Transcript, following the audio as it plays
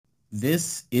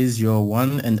This is your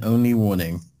one and only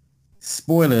warning.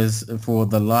 Spoilers for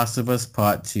The Last of Us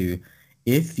Part 2.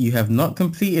 If you have not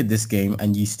completed this game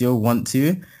and you still want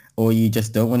to, or you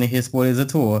just don't want to hear spoilers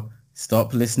at all,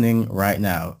 stop listening right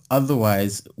now.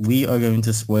 Otherwise, we are going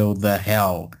to spoil the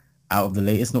hell out of the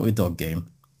latest Naughty Dog game.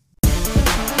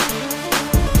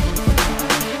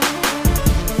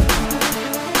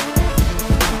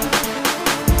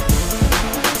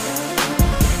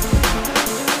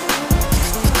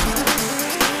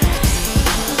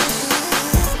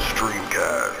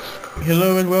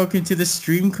 Hello and welcome to the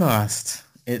Streamcast.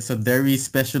 It's a very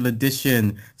special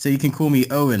edition, so you can call me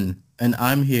Owen, and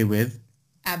I'm here with...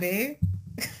 Abby.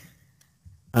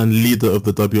 And leader of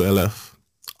the WLF,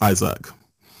 Isaac.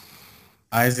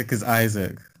 Isaac is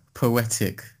Isaac.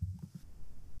 Poetic.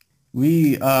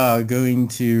 We are going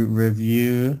to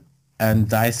review and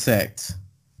dissect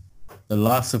The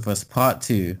Last of Us Part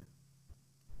 2.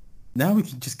 Now we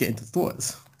can just get into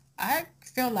thoughts. I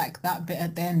feel like that bit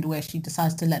at the end where she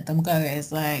decides to let them go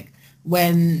is like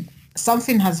when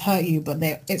something has hurt you, but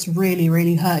it's really,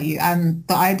 really hurt you. And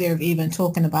the idea of even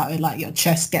talking about it, like your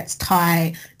chest gets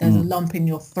tight, there's a lump in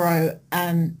your throat,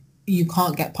 and you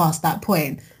can't get past that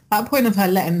point. That point of her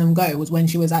letting them go was when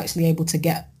she was actually able to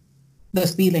get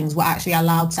those feelings were actually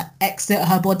allowed to exit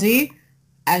her body,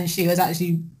 and she was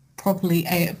actually properly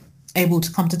able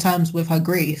to come to terms with her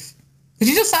grief. Because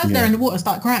she just sat there in the water and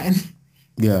started crying.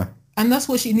 Yeah. And that's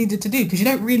what she needed to do, because you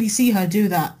don't really see her do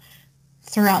that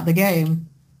throughout the game.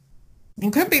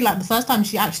 It could be like the first time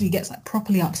she actually gets like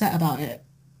properly upset about it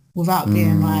without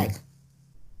being like,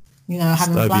 you know,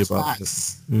 having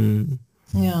flashbacks.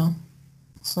 Yeah.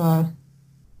 So.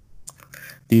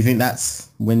 Do you think that's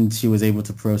when she was able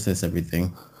to process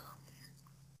everything?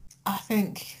 I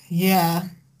think, yeah.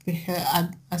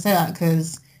 I say that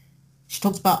because she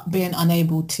talks about being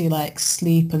unable to like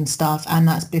sleep and stuff, and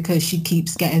that's because she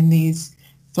keeps getting these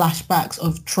flashbacks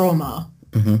of trauma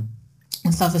and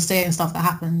stuff, of saying stuff that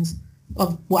happens,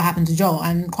 of what happened to Joel.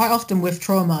 And quite often with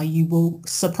trauma, you will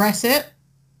suppress it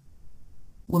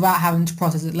without having to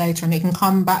process it later, and it can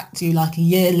come back to you like a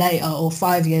year later or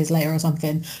 5 years later or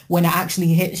something when it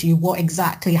actually hits you what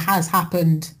exactly has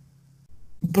happened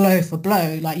blow for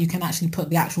blow. Like you can actually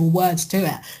put the actual words to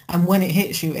it, and when it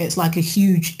hits you it's like a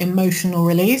huge emotional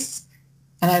release,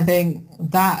 and I think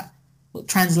that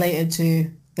translated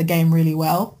to the game really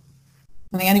well.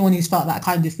 I think anyone who's felt that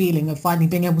kind of feeling of finally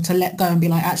being able to let go and be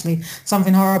like, actually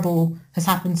something horrible has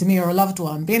happened to me or a loved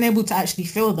one, being able to actually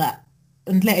feel that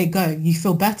and let it go, you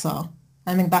feel better.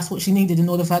 I think that's what she needed in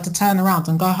order for her to turn around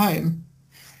and go home.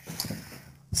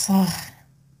 So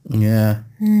yeah.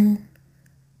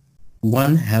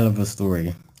 One hell of a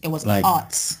story. It was like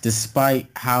art. Despite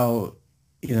how,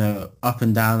 you know, up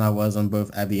and down I was on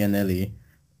both Abby and Ellie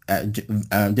at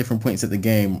different points of the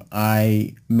game,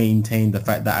 I maintained the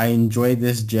fact that I enjoyed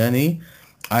this journey.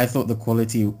 I thought the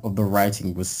quality of the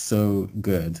writing was so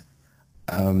good.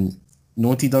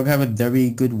 Naughty Dog have a very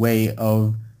good way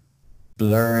of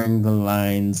blurring the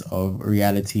lines of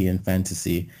reality and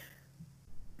fantasy,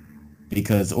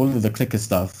 because all of the clicker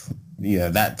stuff, yeah,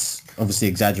 that's obviously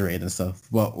exaggerated and stuff.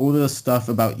 But all the stuff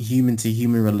about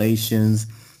human-to-human relations,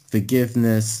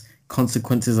 forgiveness,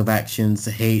 consequences of actions,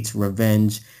 hate,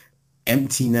 revenge,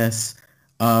 emptiness,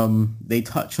 they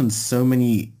touch on so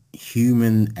many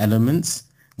human elements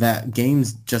that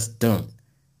games just don't.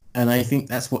 And I think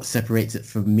that's what separates it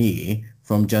for me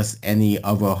from just any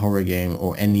other horror game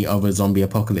or any other zombie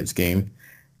apocalypse game.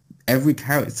 Every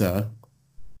character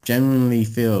genuinely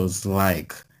feels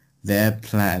like their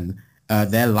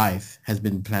life has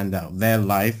been planned out. Their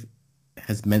life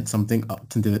has meant something up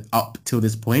till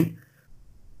this point,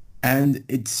 and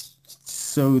it's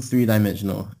so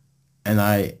three-dimensional. And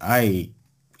I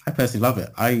personally love it.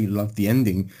 I love the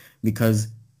ending because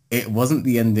it wasn't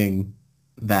the ending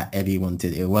that Eddie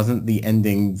wanted. It wasn't the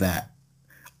ending that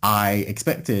I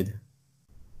expected,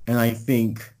 and I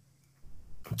think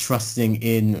trusting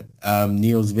in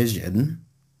Neil's vision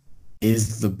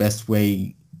is the best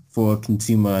way for a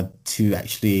consumer to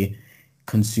actually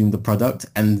consume the product.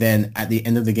 And then at the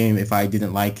end of the game, if I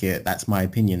didn't like it, that's my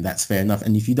opinion. That's fair enough.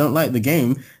 And if you don't like the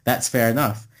game, that's fair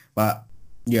enough. But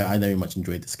yeah, I very much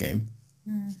enjoyed this game.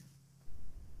 I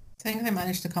think they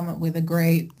managed to come up with a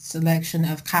great selection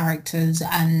of characters,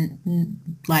 and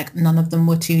like none of them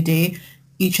were 2D.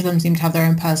 Each of them seemed to have their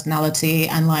own personality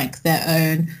and like their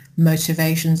own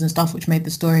motivations and stuff, which made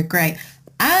the story great.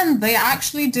 And they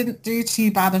actually didn't do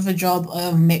too bad of a job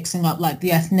of mixing up like the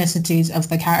ethnicities of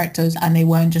the characters, and they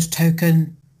weren't just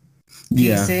token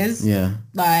pieces. Yeah.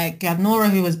 Like you had Nora,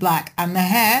 who was black, and the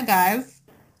hair, guys.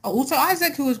 Also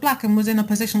Isaac, who was black and was in a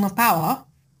position of power.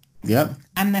 Yep.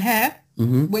 and the hair,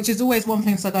 which is always one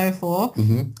thing to go for.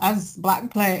 As black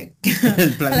players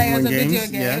of video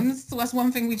games. So that's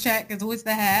one thing we check is always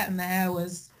the hair, and the hair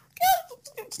was,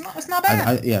 it's not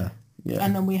bad. Yeah.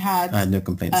 And then we had I had no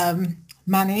complaints.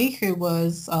 Manny, who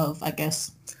was of, I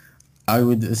guess, I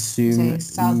would assume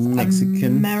South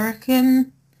Mexican.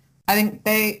 American. I think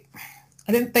they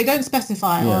don't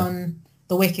specify on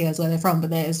the wiki as where they're from, but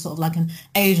there's sort of like an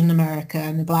Asian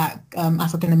American, a black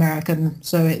African American.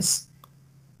 So it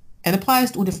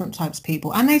applies to all different types of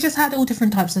people, and they just had all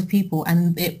different types of people,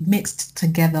 and it mixed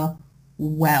together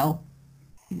well.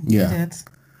 Yeah,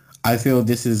 I feel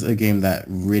this is a game that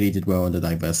really did well on the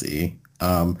diversity.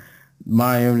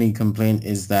 My only complaint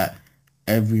is that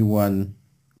everyone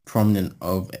prominent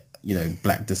of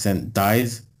black descent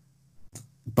dies,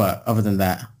 but other than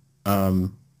that,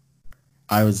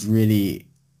 I was really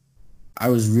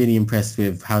impressed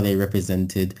with how they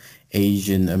represented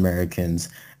Asian Americans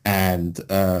and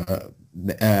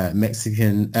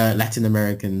Mexican, Latin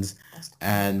Americans,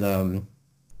 and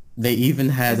they even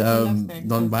had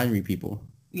non-binary people.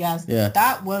 Yes,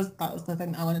 that was the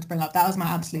thing I wanted to bring up. That was my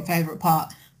absolute favorite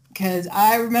part. Because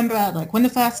I remember, like, when the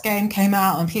first game came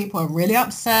out and people were really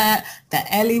upset that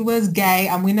Ellie was gay,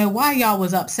 and we know why y'all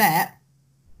was upset.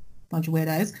 Bunch of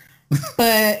weirdos.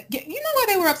 But you know why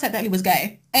they were upset that Ellie was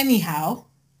gay? Anyhow,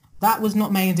 that was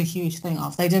not made a huge thing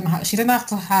of. She didn't have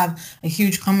to have a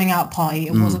huge coming out party.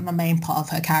 It wasn't the main part of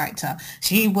her character.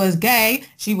 She was gay.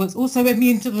 She was also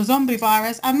immune to the zombie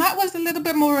virus, and that was a little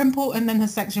bit more important than her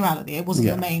sexuality. It wasn't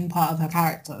the main part of her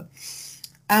character.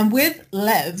 And with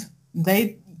Lev,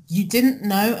 you didn't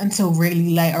know until really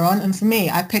later on. And for me,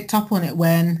 I picked up on it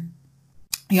when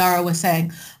Yara was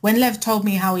saying, when Lev told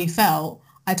me how he felt,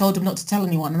 I told him not to tell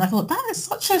anyone. And I thought, that is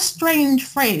such a strange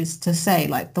phrase to say,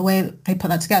 like the way they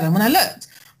put that together. And when I looked,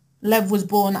 Lev was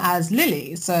born as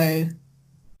Lily. So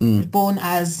born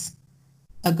as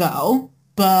a girl,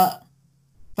 but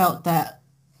felt that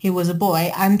he was a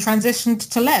boy and transitioned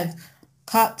to Lev,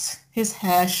 cut his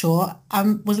hair short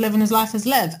and was living his life as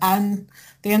Lev. And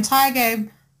the entire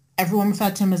game, everyone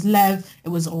referred to him as Lev. It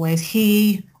was always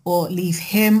he or leave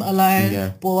him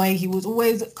alone. Boy, he was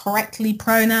always correctly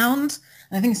pronounced.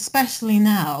 And I think especially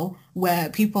now where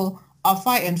people are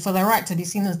fighting for their right to be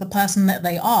seen as the person that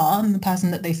they are and the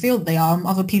person that they feel they are, and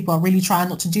other people are really trying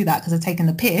not to do that because they're taking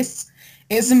the piss.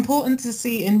 It's important to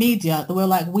see in media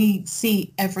that we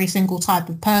see every single type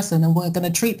of person and we're going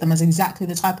to treat them as exactly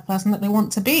the type of person that they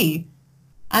want to be.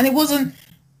 And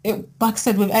like I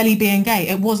said, with Ellie being gay,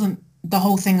 it wasn't the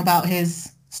whole thing about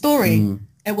his story.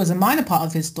 It was a minor part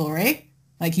of his story.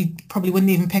 Like, you probably wouldn't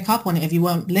even pick up on it if you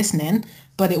weren't listening,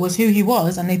 but it was who he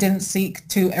was, and they didn't seek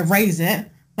to erase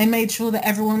it. They made sure that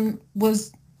everyone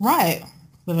was right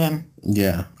with him.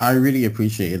 Yeah, I really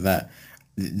appreciated that.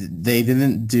 They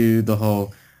didn't do the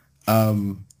whole,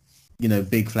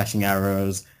 big flashing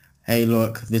arrows. Hey,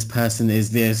 look, this person is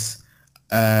this.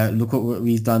 Look what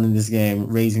we've done in this game,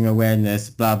 raising awareness,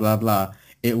 blah, blah, blah.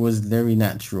 It was very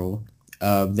natural,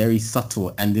 very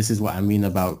subtle. And this is what I mean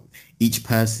about each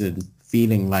person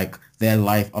feeling like their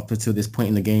life up until this point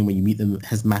in the game when you meet them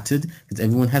has mattered, because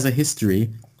everyone has a history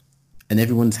and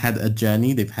everyone's had a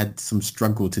journey. They've had some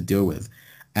struggle to deal with.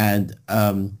 And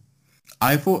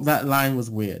I thought that line was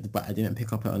weird, but I didn't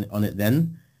pick up on it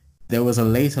then. There was a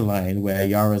later line where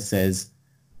Yara says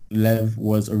Lev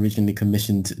was originally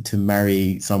commissioned to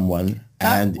marry someone.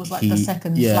 That was like the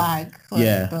second flag.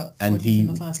 But and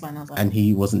the first line, I was like, and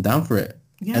he wasn't down for it.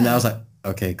 Yeah. And I was like,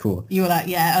 okay, cool. You were like,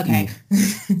 yeah, okay.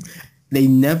 They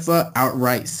never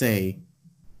outright say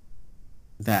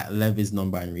that Lev is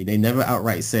non-binary. They never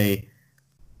outright say,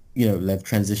 Lev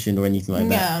transition or anything like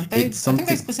that. Yeah, I think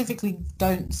they specifically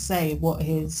don't say what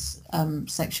his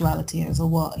sexuality is or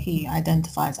what he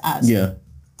identifies as. Yeah.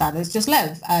 That is just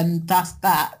Lev, and that's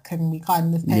that. Can we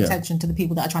kind of pay attention to the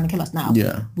people that are trying to kill us now?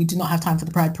 Yeah. We do not have time for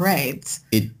the pride parades.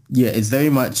 It's very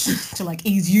much... to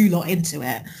ease you lot into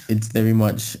it. It's very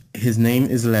much, his name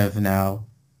is Lev now.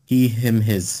 He, him,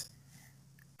 his.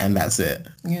 And that's it.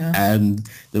 Yeah. And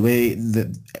the way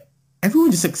that everyone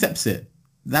just accepts it.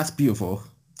 That's beautiful.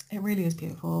 It really is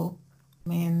beautiful. I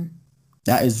mean...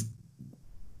 That is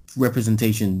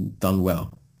representation done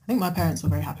well. I think my parents were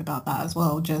very happy about that as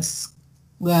well. Just,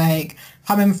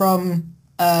 coming from,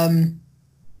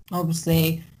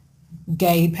 obviously,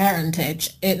 gay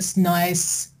parentage, it's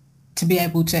nice to be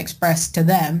able to express to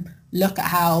them, look at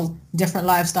how different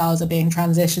lifestyles are being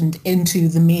transitioned into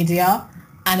the media.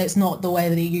 And it's not the way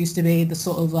that it used to be, the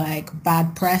sort of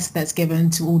bad press that's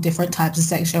given to all different types of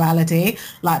sexuality,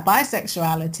 like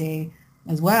bisexuality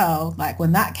as well. Like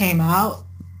when that came out,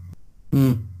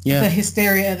 the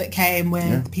hysteria that came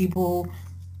with people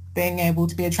being able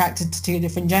to be attracted to two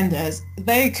different genders,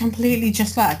 they completely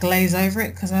just like glaze over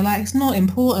it because they're like, it's not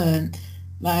important.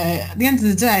 Like, at the end of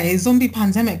the day, zombie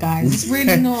pandemic, guys, it's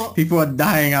really not. People are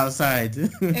dying outside.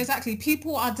 Exactly.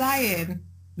 People are dying.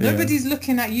 Yeah. Nobody's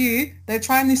looking at you. They're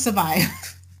trying to survive.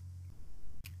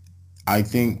 I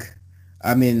think,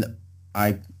 I mean,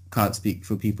 I can't speak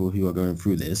for people who are going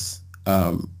through this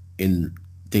in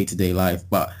day-to-day life,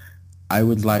 but I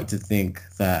would like to think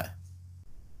that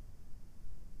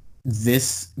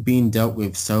this being dealt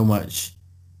with so much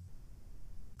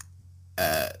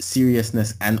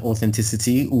seriousness and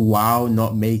authenticity while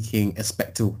not making a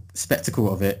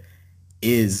spectacle of it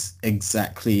is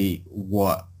exactly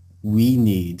what we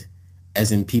need,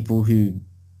 as in people who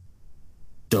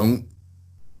don't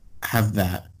have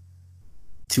that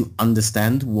to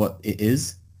understand what it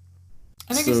is.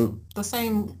 I think it's the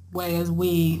same way as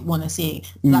we want to see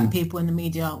black people in the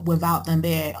media without them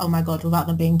being, oh my God, without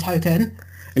them being token.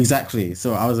 Exactly.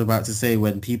 So I was about to say,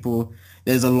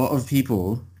 there's a lot of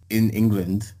people in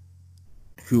England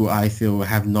who I feel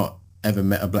have not ever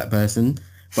met a black person,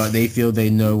 but they feel they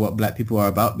know what black people are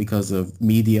about because of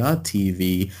media,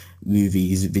 TV,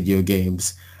 movies, video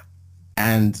games.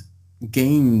 And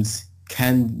games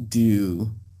can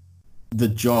do the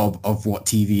job of what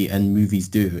TV and movies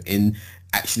do in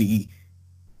actually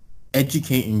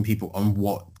educating people on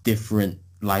what different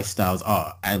lifestyles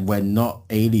are. And we're not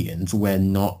aliens. We're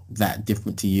not that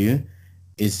different to you.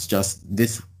 It's just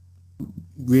this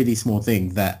really small thing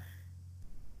that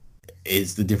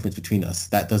is the difference between us.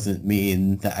 That doesn't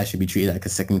mean that I should be treated like a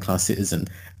second-class citizen.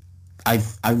 I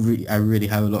really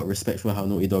have a lot of respect for how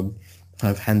Naughty Dog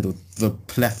have handled the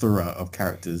plethora of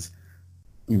characters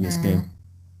in this game.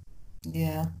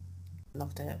 Yeah,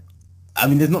 loved it. I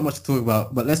mean, there's not much to talk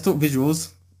about, but let's talk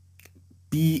visuals.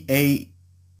 BEA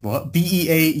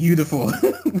beautiful.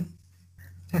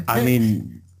 I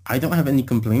mean, I don't have any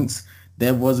complaints.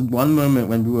 There was one moment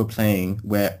when we were playing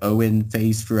where Owen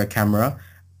phased through a camera,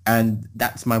 and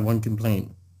that's my one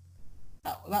complaint.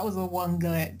 That was a one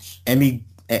glitch.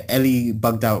 Ellie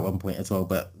bugged out at one point as well,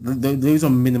 but those are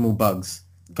minimal bugs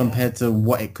compared to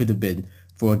what it could have been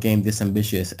for a game this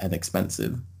ambitious and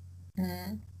expensive.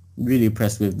 Really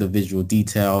impressed with the visual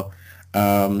detail.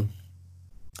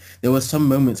 There were some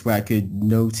moments where I could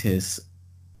notice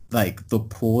like the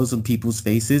pores on people's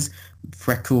faces,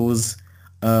 freckles,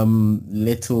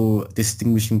 little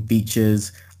distinguishing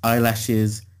features,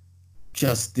 eyelashes.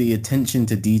 Just the attention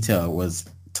to detail was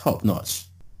top notch.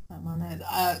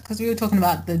 Because we were talking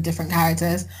about the different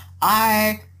characters,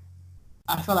 I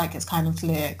feel like it's kind of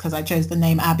clear because I chose the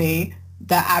name Abby,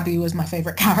 that Abby was my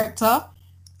favorite character.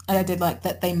 And I did like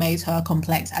that they made her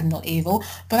complex and not evil.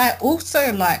 But I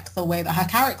also liked the way that her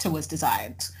character was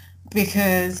designed.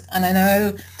 Because, and I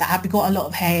know that Abby got a lot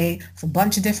of hate for a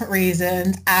bunch of different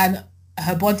reasons, and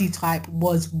her body type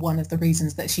was one of the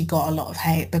reasons that she got a lot of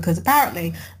hate, because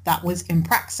apparently that was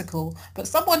impractical. But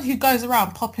someone who goes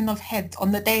around popping off heads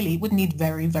on the daily would need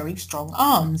very, very strong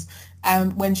arms.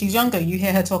 And when she's younger, you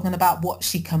hear her talking about what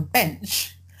she can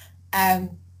bench.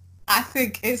 And I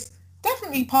think it's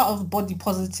definitely part of body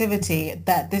positivity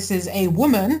that this is a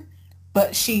woman,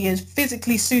 but she is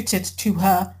physically suited to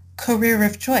her career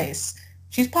of choice.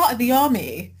 She's part of the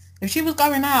army. If she was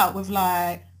going out with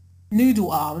like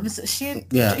noodle arms, she'd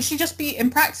just be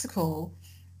impractical.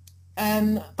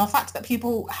 And the fact that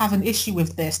people have an issue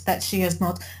with this, that she is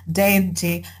not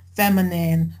dainty,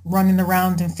 feminine, running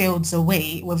around in fields of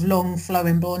wheat with long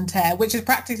flowing blonde hair, which is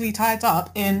practically tied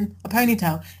up in a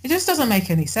ponytail, it just doesn't make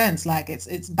any sense. Like,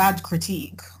 it's bad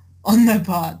critique on their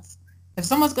parts. If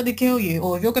someone's going to kill you,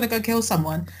 or if you're going to go kill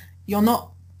someone, you're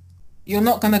not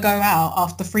going to go out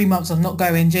after 3 months of not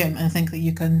going gym and think that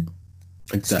you can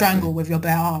strangle with your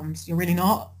bare arms. You're really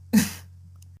not.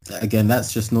 Again,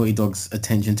 that's just Naughty Dog's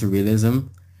attention to realism.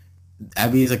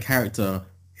 Abby is a character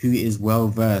who is well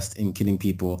versed in killing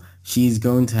people. She's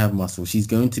going to have muscle. She's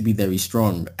going to be very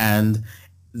strong, and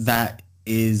that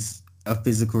is a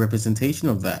physical representation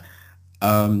of that.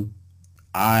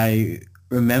 I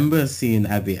remember seeing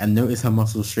Abby and noticed her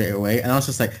muscles straight away, and I was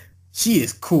just like, she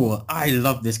is cool. I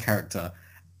love this character.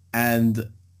 And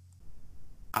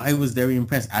I was very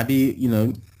impressed. Abby,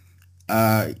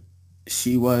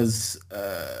 she was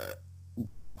a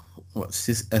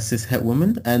cishet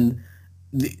woman, and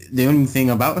the only thing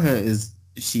about her is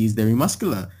she's very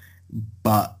muscular,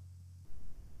 but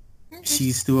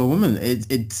she's still a woman.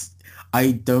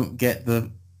 I don't get the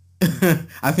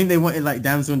I think they wanted like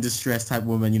damsel in distress type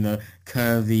woman,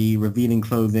 curvy, revealing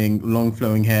clothing, long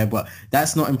flowing hair, but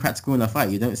that's not impractical in a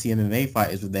fight. You don't see MMA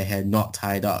fighters with their hair not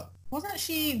tied up. Wasn't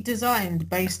she designed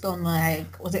based on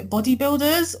was it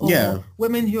bodybuilders or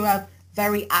women who have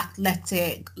very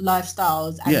athletic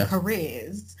lifestyles and Yeah.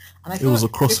 careers. And I It feel was a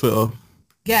like CrossFitter.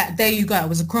 yeah, there you go. It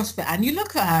was a CrossFit. And you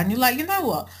look at her and you're like, you know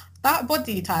what? That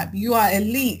body type, you are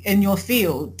elite in your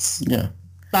field. Yeah.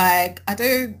 Like, I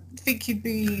don't think you'd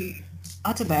be,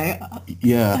 I don't know,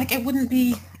 Yeah. like it wouldn't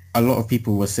be, A lot of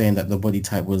people were saying that the body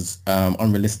type was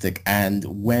unrealistic, and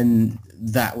when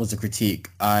that was a critique,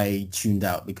 I tuned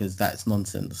out because that's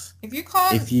nonsense. if you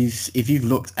can't, If you've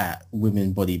looked at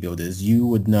women bodybuilders, you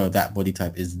would know that body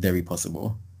type is very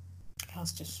possible.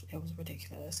 it was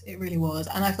ridiculous. It really was.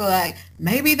 And I feel like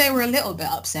maybe they were a little bit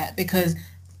upset because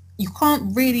you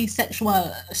can't really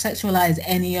sexualize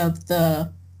any of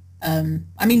the,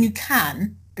 I mean, you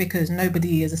can, because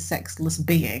nobody is a sexless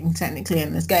being technically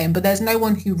in this game, but there's no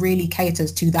one who really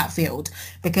caters to that field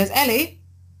because Ellie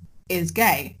is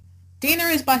gay. Dina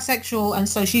is bisexual and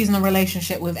so she's in a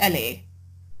relationship with Ellie.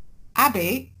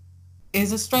 Abby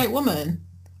is a straight woman,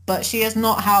 but she is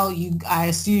not how I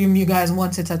assume you guys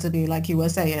wanted her to be, like you were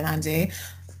saying, Andy.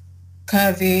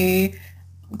 Curvy,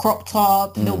 crop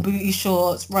top, little booty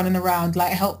shorts, running around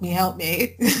like, help me.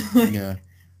 Yeah.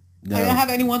 I don't have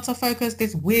anyone to focus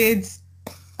this weird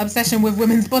obsession with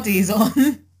women's bodies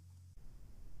on.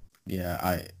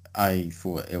 Yeah, I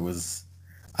thought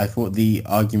the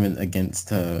argument against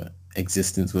her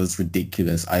existence was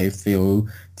ridiculous. I feel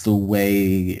the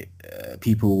way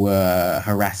people were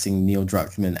harassing Neil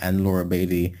Druckmann and Laura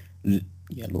Bailey,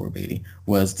 Laura Bailey,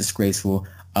 was disgraceful.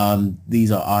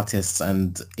 These are artists,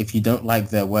 and if you don't like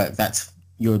their work,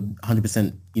 you're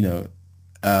 100%,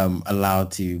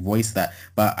 allowed to voice that.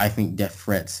 But I think death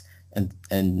threats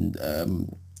and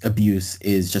abuse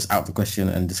is just out of the question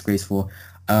and disgraceful.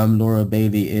 Laura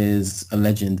Bailey is a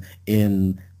legend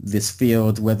in this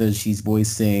field, whether she's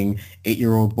voicing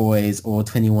 8-year-old boys or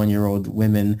 21-year-old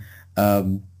women.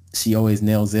 She always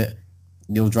nails it.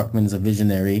 Neil Druckmann is a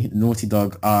visionary. Naughty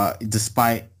Dog are,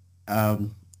 despite,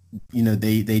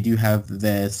 they do have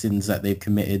their sins that they've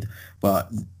committed,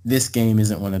 but this game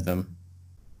isn't one of them.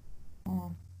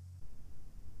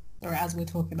 Or as we're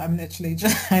talking, I'm literally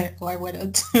just, I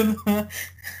went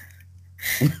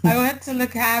to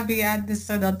look at Abby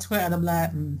Anderson on Twitter and I'm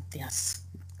like, yes,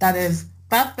 that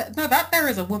there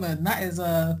is a woman. That is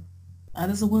a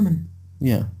woman.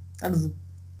 Yeah. That is a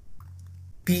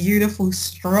beautiful,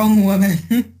 strong woman.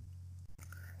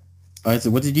 All right,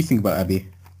 so what did you think about Abby?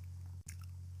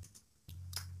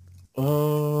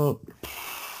 I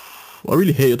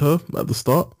really hated her at the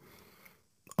start.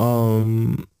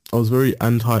 I was very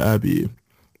anti-Abby,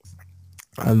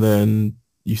 and then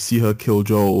you see her kill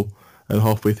Joel, and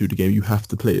halfway through the game you have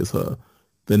to play as her.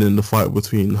 Then in the fight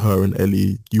between her and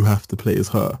Ellie, you have to play as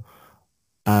her.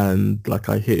 And like,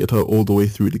 I hated her all the way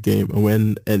through the game, and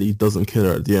when Ellie doesn't kill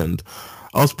her at the end,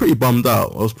 I was pretty bummed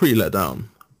out. I was pretty let down.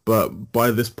 But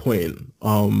by this point,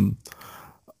 I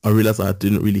realized I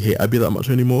didn't really hate Abby that much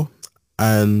anymore.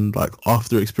 And like,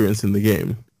 after experiencing the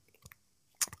game,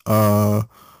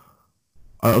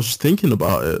 I was just thinking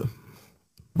about it,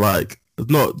 like,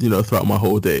 not, throughout my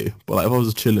whole day, but like, if I was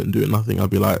just chilling doing nothing,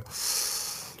 I'd be like,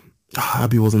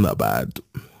 Abby wasn't that bad.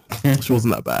 She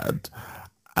wasn't that bad.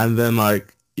 And then,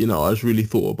 like, I just really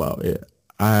thought about it,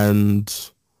 and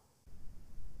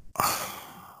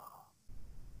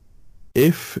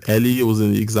if Ellie was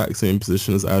in the exact same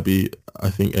position as Abby,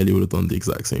 I think Ellie would have done the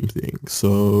exact same thing.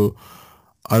 So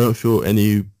I don't feel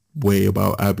any way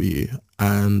about Abby,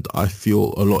 and I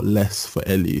feel a lot less for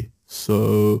Ellie.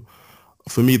 So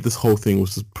for me, this whole thing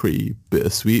was just pretty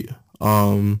bittersweet.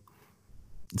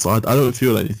 So I don't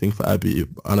feel anything for Abby,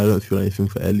 and I don't feel anything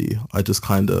for Ellie. I just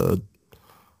kind of...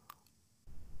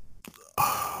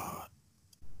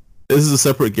 This is a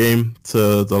separate game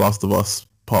to The Last of Us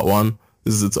Part 1.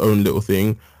 This is its own little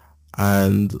thing,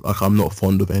 and like, I'm not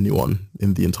fond of anyone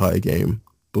in the entire game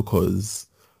because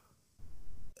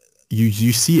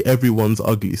you see everyone's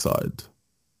ugly side,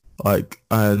 like,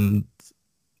 and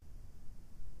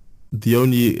the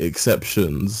only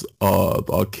exceptions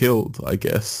are killed, I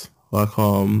guess. Like,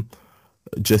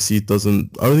 Jesse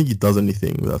doesn't... I don't think he does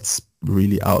anything that's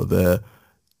really out there.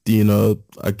 Dina,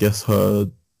 I guess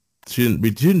she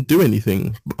didn't do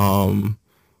anything. And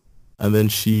then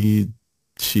she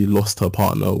lost her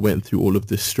partner, went through all of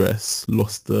this stress,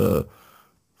 lost the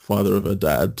father of her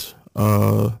dad.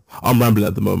 I'm rambling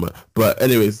at the moment. But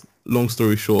anyways, long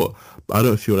story short, I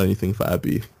don't feel anything for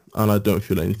Abby, and I don't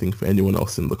feel anything for anyone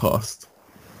else in the cast.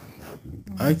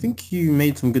 I think you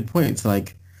made some good points.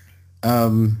 Like,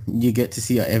 you get to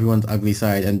see everyone's ugly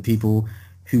side, and people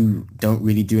who don't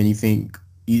really do anything,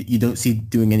 you don't see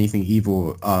doing anything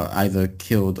evil, are either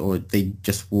killed or they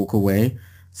just walk away.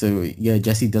 So yeah,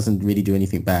 Jesse doesn't really do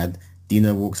anything bad.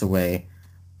 Dina walks away,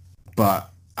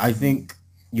 but I think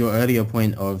your earlier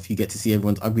point of you get to see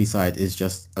everyone's ugly side is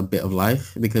just a bit of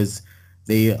life, because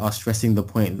they are stressing the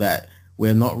point that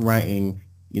we're not writing,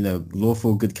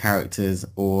 lawful good characters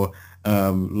or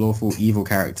lawful evil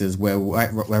characters. We're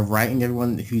writing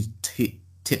everyone who's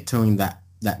tiptoeing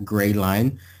that gray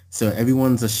line. So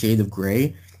everyone's a shade of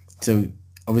gray. So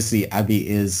obviously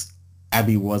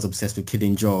Abby was obsessed with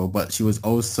killing Joel, but she was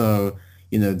also,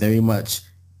 very much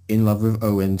in love with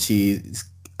Owen.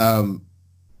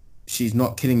 She's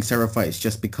not killing Seraphites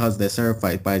just because they're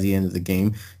Seraphites by the end of the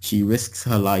game. She risks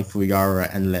her life for Yara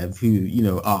and Lev,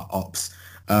 who, are ops.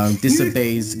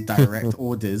 Disobeys direct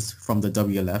orders from the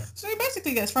WLF. So he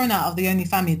basically gets thrown out of the only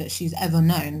family that she's ever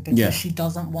known because she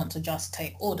doesn't want to just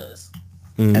take orders.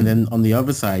 And then on the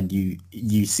other side,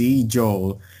 you see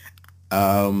Joel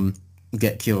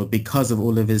get killed because of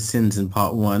all of his sins in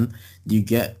part 1. You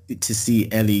get to see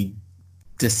Ellie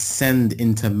descend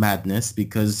into madness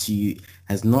because she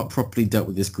has not properly dealt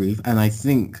with this grief. And I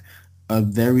think a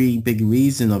very big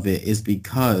reason of it is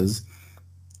because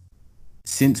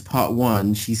since part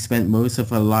 1, she spent most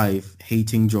of her life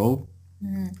hating Joel.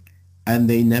 And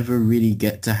they never really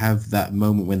get to have that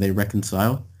moment when they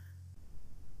reconcile.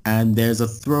 And there's a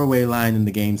throwaway line in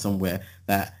the game somewhere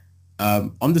that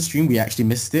on the stream we actually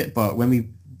missed it, but when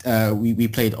we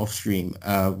played off stream,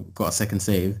 got a second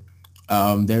save,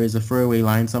 there is a throwaway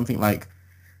line, something like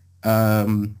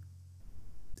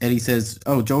Ellie says,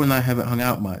 "Oh, Joel and I haven't hung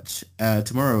out much.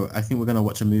 Tomorrow I think we're gonna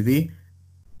watch a movie.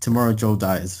 Tomorrow Joel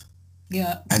dies."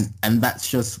 Yeah. And that's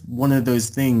just one of those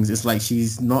things. It's like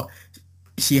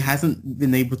she hasn't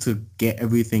been able to get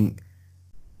everything.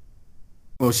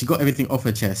 Well, she got everything off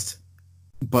her chest,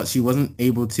 but she wasn't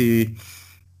able to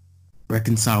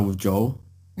reconcile with Joel,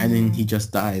 and then he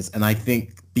just dies. And I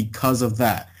think because of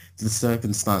that, the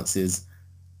circumstances,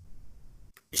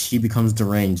 she becomes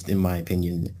deranged, in my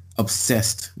opinion,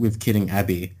 obsessed with killing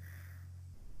Abby.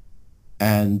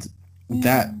 And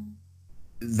that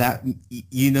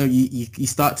you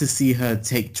start to see her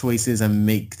take choices and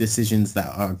make decisions that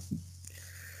are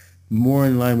more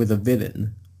in line with a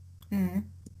villain,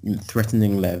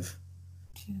 threatening Lev.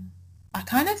 I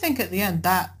kind of think at the end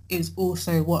that is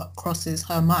also what crosses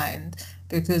her mind,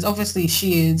 because obviously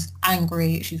she is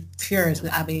angry, she's furious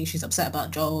with Abby, she's upset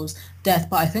about Joel's death,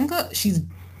 but I think she's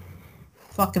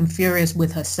fucking furious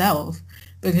with herself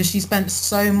because she spent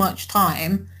so much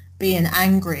time being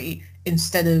angry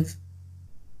instead of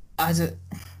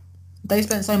they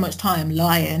spent so much time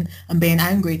lying and being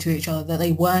angry to each other that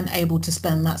they weren't able to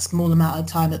spend that small amount of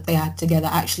time that they had together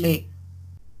actually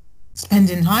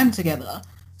spending time together.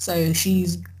 So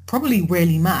she's probably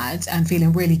really mad and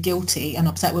feeling really guilty and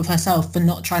upset with herself for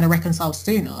not trying to reconcile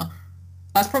sooner.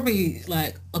 That's probably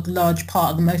like a large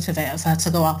part of the motivator for her to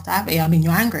go after Abby. I mean,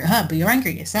 you're angry at her, but you're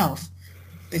angry at yourself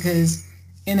because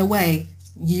in a way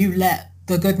you let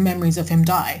the good memories of him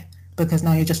die because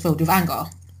now you're just filled with anger.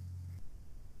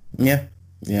 Yeah.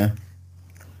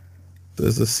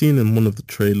 There's a scene in one of the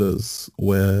trailers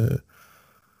where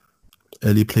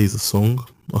Ellie plays a song.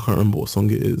 I can't remember what song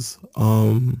it is.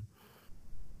 And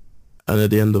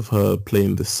at the end of her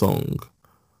playing this song,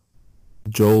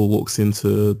 Joel walks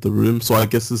into the room. So I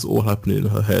guess this is all happening in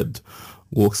her head.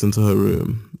 Walks into her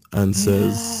room and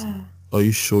says, "Are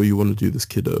you sure you want to do this,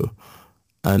 kiddo?"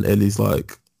 And Ellie's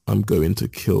like, "I'm going to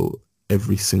kill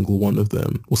every single one of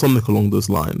them," or something along those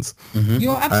lines.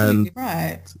 You're absolutely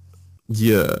right.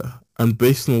 Yeah. And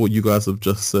based on what you guys have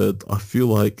just said, I feel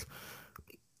like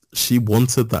she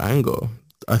wanted the anger.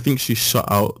 I think she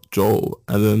shut out Joel,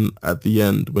 and then at the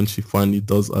end, when she finally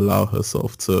does allow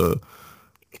herself to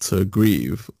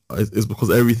grieve, it's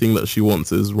because everything that she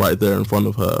wants is right there in front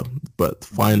of her. But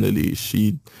finally,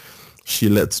 she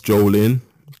lets Joel in,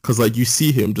 because like you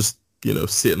see him just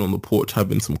sitting on the porch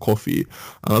having some coffee,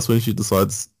 and that's when she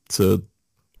decides to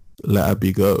let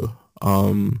Abby go.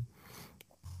 And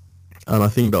I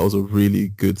think that was a really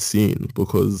good scene,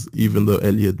 because even though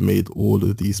Ellie had made all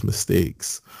of these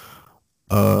mistakes,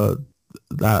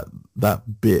 that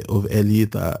bit of Ellie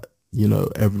that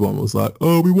everyone was like,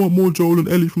 "Oh, we want more Joel and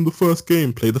Ellie from the first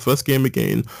game. Play the first game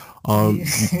again."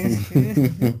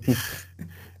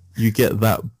 You get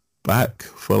that back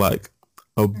for like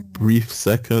a brief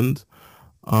second,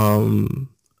 and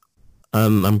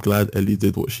I'm glad Ellie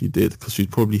did what she did, because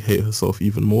she'd probably hate herself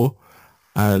even more.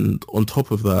 And on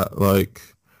top of that, like,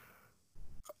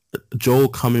 Joel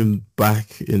coming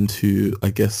back into, I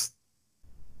guess,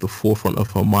 the forefront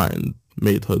of her mind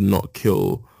made her not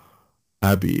kill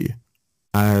Abby.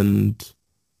 And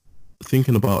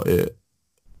thinking about it,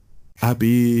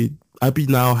 Abby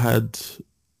now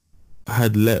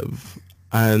had Lev,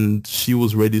 and she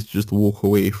was ready to just walk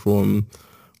away from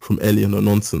from Ellie and her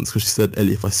nonsense, because she said,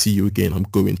 Ellie, if I see you again, I'm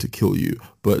going to kill you.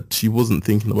 But she wasn't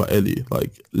thinking about Ellie.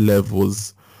 Like, Lev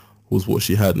was what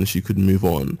she had and she could move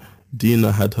on.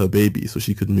 Dina had her baby, so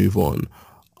she could move on.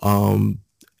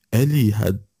 Ellie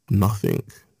had nothing.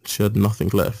 She had nothing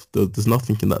left. There's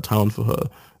nothing in that town for her.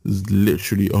 There's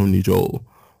literally only Joel.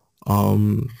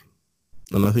 And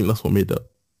I think that's what made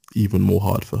it even more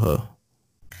hard for her.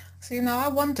 So, I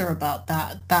wonder about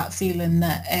that feeling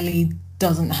that Ellie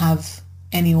doesn't have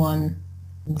anyone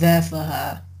there for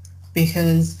her,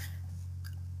 because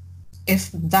if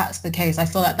that's the case, I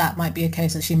feel like that might be a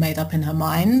case that she made up in her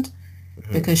mind,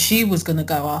 because she was going to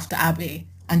go after Abby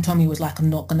and Tommy was like, I'm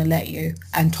not going to let you.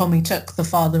 And Tommy took the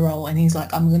father role and he's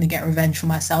like, I'm going to get revenge for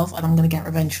myself and I'm going to get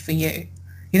revenge for you.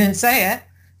 He didn't say it,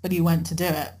 but he went to do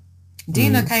it.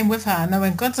 Dina came with her,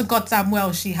 knowing God to goddamn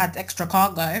well she had extra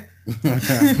cargo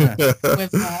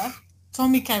with her.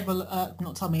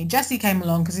 Jesse came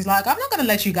along because he's like, I'm not going to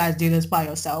let you guys do this by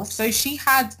yourself. So she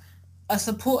had a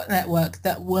support network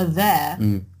that were there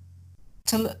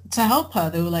to help her.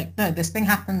 They were like, no, this thing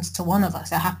happens to one of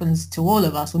us. It happens to all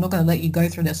of us. We're not going to let you go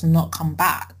through this and not come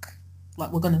back.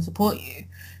 Like, we're going to support you.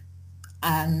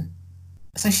 And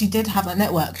so she did have a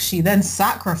network. She then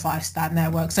sacrificed that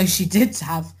network. So she did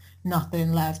have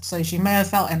nothing left. So she may have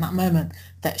felt in that moment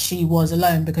that she was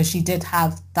alone because she did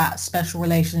have that special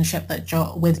relationship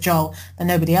with Joel that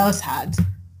nobody else had.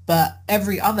 But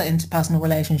every other interpersonal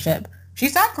relationship, she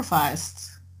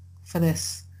sacrificed for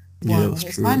this one. Yeah, that's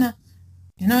it's true. kind of,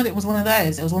 it was one of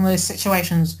those. It was one of those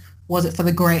situations. Was it for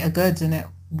the greater good? And it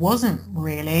wasn't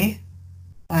really.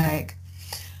 But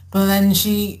then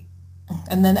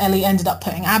Ellie ended up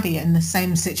putting Abby in the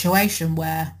same situation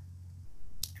where,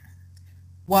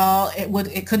 well,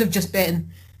 it could have just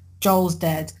been Joel's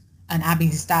dead and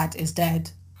Abby's dad is dead.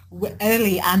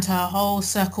 Ellie and her whole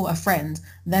circle of friends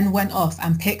then went off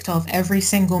and picked off every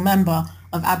single member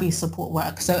of Abby's support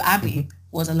work. So Abby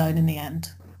was alone in the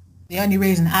end. The only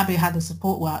reason Abby had a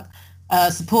support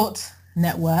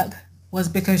network was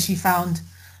because she found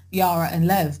Yara and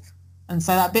Lev. And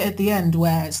so that bit at the end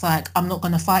where it's like, I'm not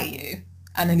going to fight you.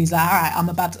 And then he's like, all right,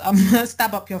 I'm going to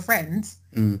stab up your friends.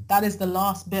 That is the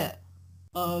last bit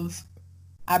of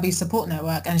Abby's support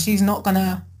network. And she's not going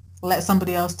to let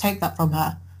somebody else take that from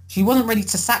her. She wasn't ready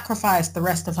to sacrifice the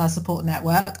rest of her support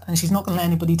network, and she's not going to let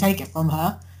anybody take it from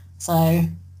her. So,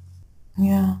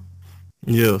 yeah.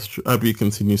 Yeah, that's true. Abby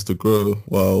continues to grow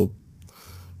while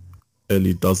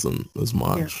Ellie doesn't as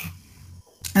much.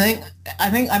 Yeah. I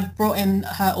think I've brought in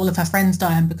all of her friends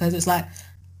dying because it's like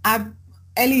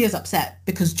Ellie is upset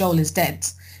because Joel is dead,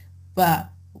 but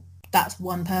that's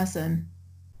one person,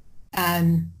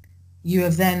 and you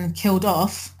have then killed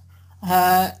off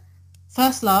her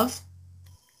first love,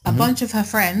 a bunch of her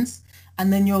friends,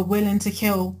 and then you're willing to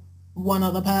kill one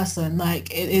other person.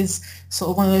 Like, it is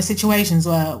sort of one of those situations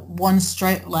where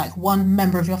one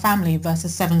member of your family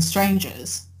versus 7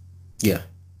 strangers. Yeah.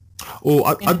 Oh,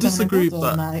 I disagree with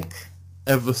that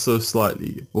ever so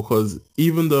slightly, because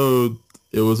even though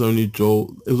it was only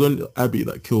Abby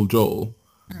that killed Joel,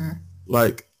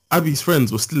 like, Abby's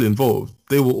friends were still involved.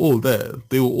 They were all there.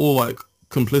 They were all like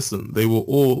complicit. They were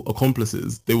all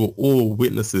accomplices. They were all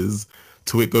witnesses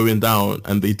to it going down,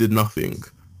 and they did nothing.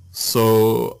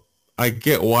 So I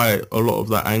get why a lot of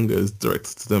that anger is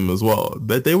directed to them as well.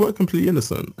 They weren't completely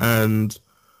innocent, and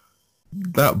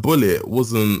that bullet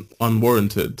wasn't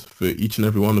unwarranted for each and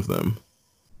every one of them.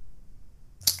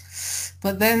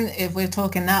 But then if we're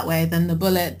talking that way, then the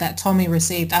bullet that Tommy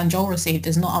received and Joel received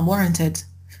is not unwarranted.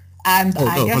 And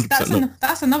I guess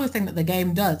that's another thing that the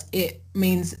game does. It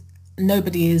means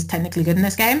nobody is technically good in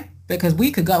this game, because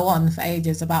we could go on for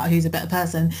ages about who's a better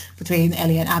person between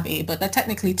Ellie and Abby, but they're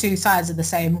technically two sides of the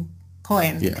same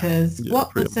coin. Yeah. Because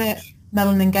what was it?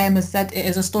 Melanin Gamers said it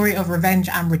is a story of revenge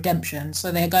and redemption.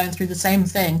 So they're going through the same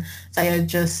thing. They are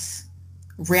just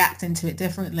reacting to it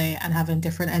differently and having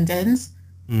different endings.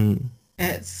 We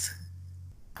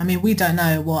don't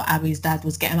know what Abby's dad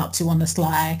was getting up to on the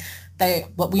sly.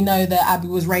 But we know that Abby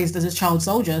was raised as a child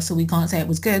soldier, so we can't say it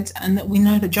was good. And that we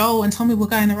know that Joel and Tommy were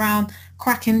going around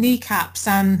cracking kneecaps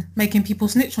and making people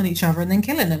snitch on each other and then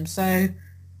killing them. So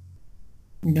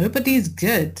nobody's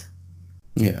good.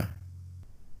 Yeah.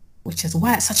 Which is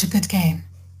why it's such a good game.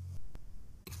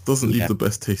 Doesn't leave the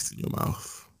best taste in your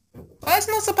mouth. Well, it's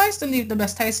not supposed to leave the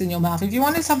best taste in your mouth. If you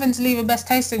wanted something to leave the best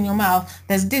taste in your mouth,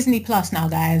 there's Disney Plus now,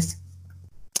 guys.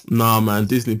 Nah, man,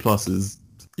 Disney Plus is...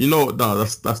 You know what? No,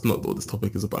 that's not what this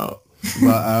topic is about.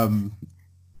 But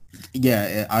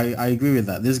yeah, I agree with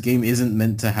that. This game isn't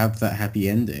meant to have that happy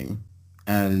ending,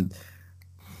 and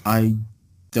I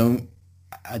don't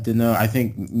I don't know. I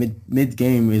think mid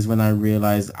game is when I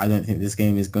realized I don't think this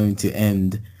game is going to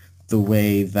end the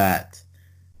way that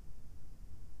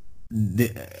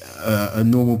a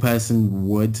normal person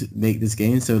would make this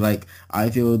game. So like, I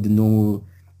feel the normal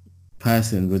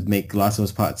person would make Last of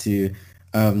Us Part 2.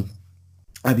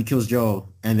 Abby kills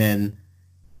Joel, and then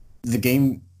the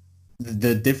game,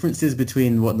 the differences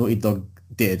between what Naughty Dog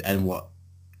did and what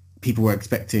people were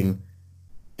expecting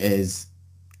is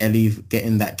Ellie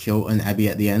getting that kill on Abby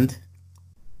at the end,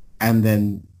 and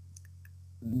then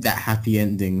that happy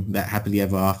ending, that happily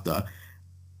ever after.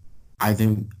 I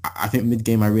think mid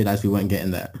game I realized we weren't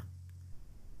getting that.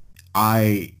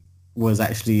 I was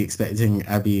actually expecting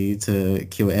Abby to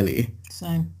kill Ellie.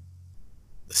 Same.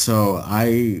 So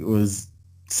I was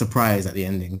surprised at the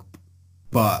ending,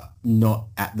 but not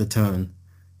at the turn.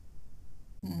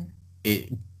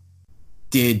 It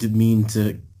did mean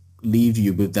to leave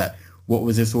you with that, what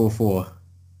was this all for?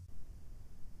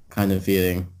 Kind of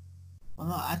feeling.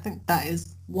 Well, I think that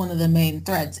is one of the main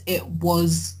threads. It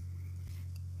was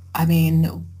a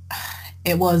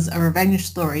revenge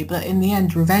story, but in the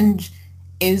end, revenge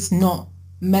is not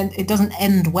meant, it doesn't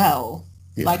end well.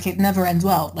 Yeah. Like, it never ends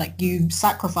well. Like, you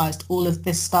sacrificed all of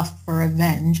this stuff for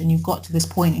revenge, and you've got to this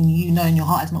point, and you know in your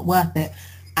heart it's not worth it,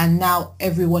 and now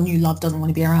everyone you love doesn't want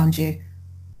to be around you.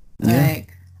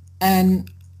 Like,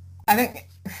 and I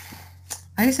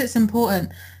guess it's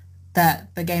important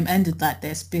that the game ended like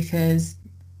this, because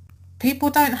people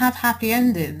don't have happy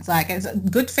endings. Like,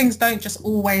 good things don't just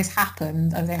always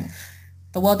happen. I think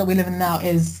the world that we live in now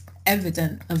is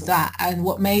evident of that, and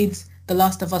what made The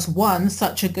Last of Us 1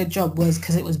 such a good job was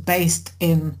because it was based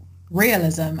in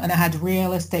realism, and it had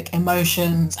realistic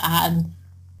emotions, and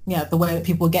the way that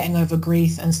people were getting over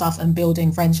grief and stuff and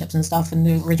building friendships and stuff in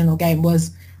the original game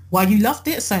was why you loved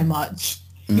it so much.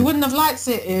 You wouldn't have liked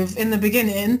it if in the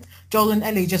beginning Joel and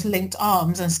Ellie just linked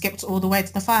arms and skipped all the way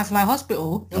to the Firefly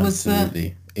Hospital. It was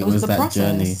the process,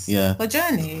 journey. Yeah, the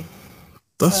journey.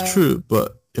 That's true,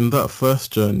 but in that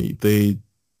first journey, they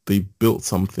built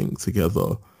something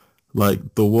together.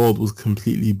 Like, the world was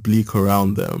completely bleak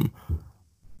around them,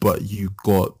 but you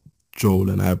got Joel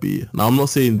and Abby. Now, I'm not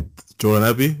saying Joel and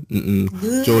Abby.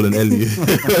 Joel and Ellie.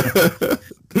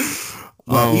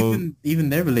 Well, even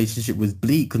their relationship was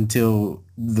bleak until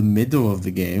the middle of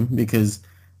the game, because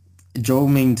Joel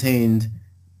maintained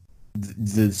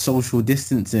the social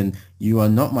distancing. You are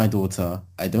not my daughter.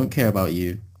 I don't care about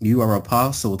you. You are a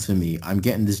parcel to me. I'm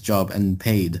getting this job and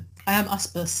paid. I am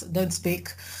Aspis. Don't speak.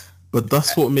 But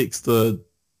that's what makes the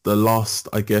last,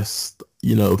 I guess,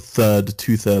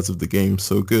 two-thirds of the game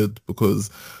so good, because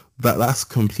that's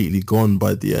completely gone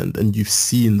by the end, and you've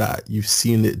seen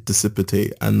it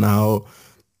dissipate, and now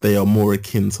they are more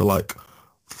akin to like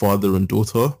father and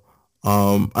daughter.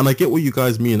 And I get what you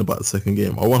guys mean about the second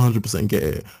game. I 100% get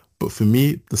it. But for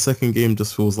me, the second game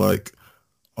just feels like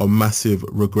a massive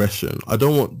regression. I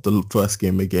don't want the first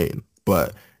game again,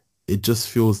 but it just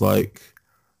feels like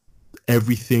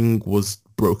everything was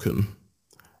broken.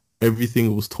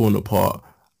 Everything was torn apart,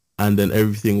 and then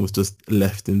everything was just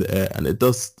left in the air. And it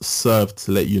does serve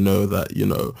to let you know that,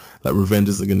 that revenge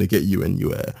isn't going to get you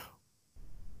anywhere.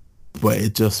 But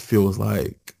it just feels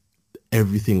like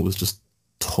everything was just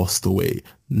tossed away.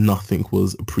 Nothing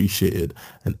was appreciated,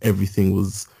 and everything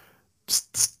was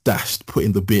just stashed, put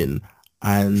in the bin.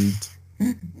 And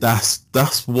that's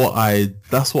what I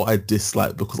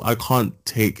dislike, because I can't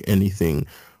take anything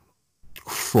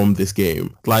from this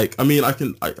game. Like, I mean, I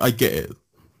get it.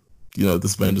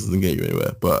 This revenge doesn't get you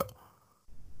anywhere, but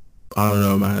I don't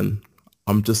know, man.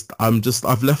 I'm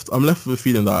left with a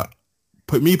feeling that,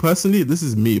 me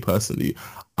personally,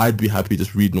 I'd be happy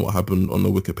just reading what happened on the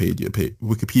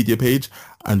Wikipedia page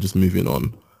and just moving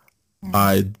on.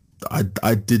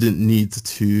 I didn't need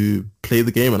to play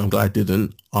the game, and I'm glad I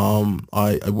didn't.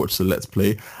 I watched the Let's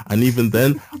Play, and even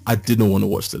then, I didn't want to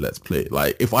watch the Let's Play.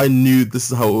 Like, if I knew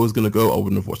this is how it was going to go, I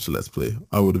wouldn't have watched the Let's Play.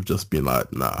 I would have just been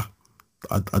like, nah,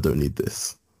 I don't need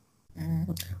this.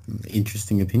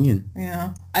 Interesting opinion.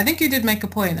 Yeah. I think you did make a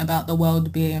point about the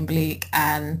world being bleak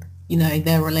and,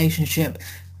 their relationship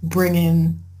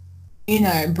bringing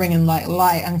like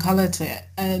light and color to it.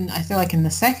 And I feel like in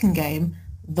the second game,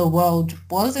 the world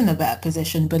was in a better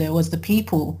position, but it was the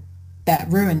people that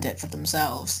ruined it for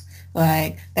themselves.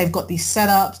 Like, they've got these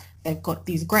setups, they've got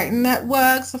these great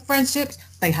networks of friendships,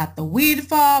 they had the weed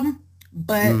farm,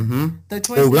 but the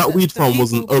choice. That weed farm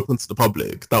wasn't open to the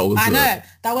public. That was. I know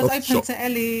that was open to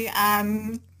Ellie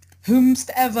and whomst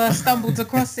ever stumbled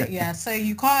across it. Yeah, so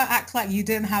you can't act like you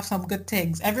didn't have some good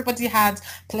things. Everybody had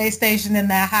PlayStation in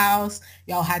their house.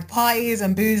 Y'all had parties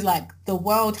and booze. Like the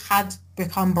world had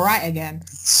become bright again.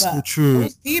 So But true.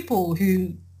 those people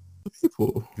who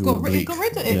People. Who were bleak. got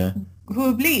rid of it, Yeah, who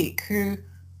were bleak, who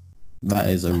that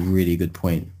is a really good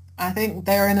point. I think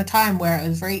they were in a time where it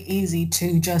was very easy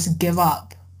to just give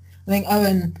up. I think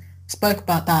Owen spoke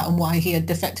about that and why he had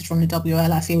defected from the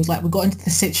WLF. He was like, we got into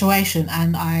this situation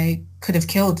and I could have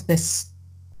killed this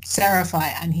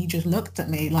Seraphite, and he just looked at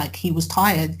me like he was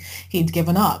tired. He'd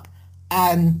given up.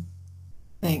 And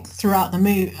I think throughout the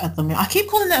movie, I keep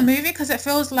calling it a movie because it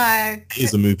feels like It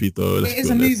is a movie though. it is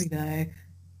a movie though.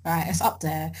 Right, it's up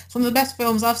there. It's one of the best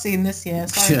films I've seen this year.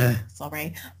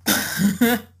 Sorry.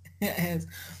 It is.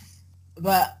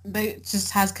 But it just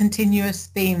has continuous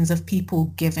themes of people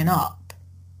giving up.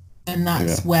 And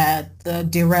that's where the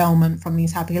derailment from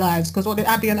these happy lives. Because what did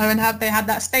Abby and Owen have? They had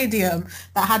that stadium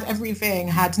that had everything,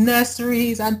 had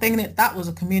nurseries and things. That was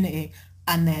a community.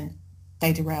 And then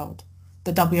they derailed.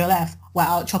 The WLF were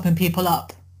out chopping people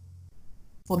up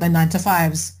for their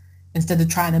 9-to-5s instead of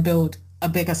trying to build a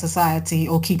bigger society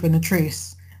or keeping a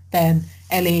truce. Then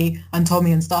Ellie and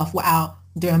Tommy and stuff were out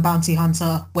doing bounty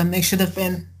hunter when they should have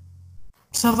been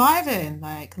surviving,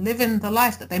 like living the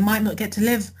life that they might not get to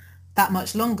live that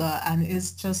much longer. And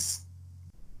it's just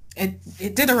it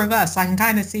did a reverse. I can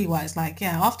kind of see why it's like,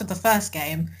 yeah, after the first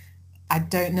game I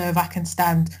don't know if I can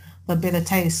stand the bitter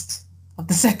taste of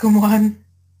the second one,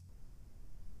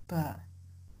 but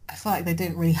I feel like they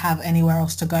didn't really have anywhere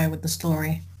else to go with the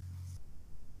story.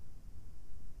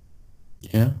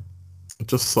 Yeah. It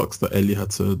just sucks that Ellie had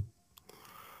to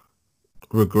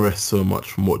regress so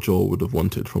much from what Joel would have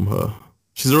wanted from her.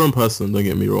 She's her own person, don't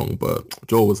get me wrong, but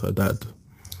Joel was her dad.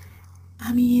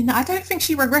 I mean, I don't think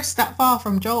she regressed that far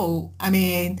from Joel. I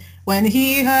mean, when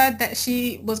he heard that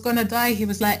she was going to die, he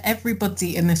was like,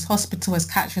 everybody in this hospital is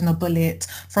catching a bullet,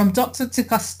 from doctor to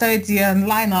custodian,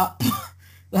 line up.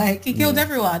 Like, he killed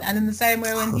everyone. And in the same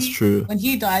way, when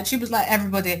he died, she was like,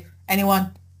 everybody,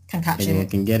 anyone can catch Anyone it.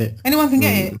 can get it. Anyone can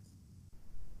get it.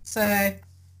 So,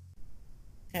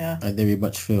 yeah. I very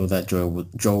much feel that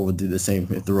Joel would do the same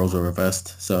if the roles were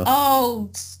reversed. So. Oh,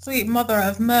 sweet mother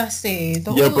of mercy.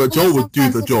 But Joel would do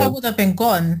the job. Would have been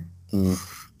gone.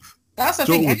 That's the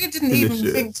thing. Ellie didn't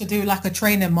even think to do like a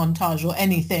training montage or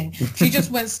anything. She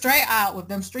just went straight out with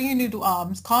them stringy noodle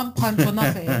arms, can't punch or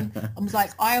nothing. I was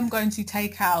like, I am going to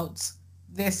take out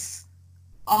this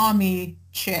army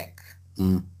chick.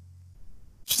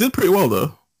 She did pretty well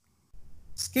though.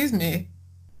 Excuse me.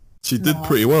 She did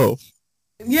pretty well.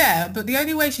 Yeah, but the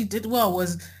only way she did well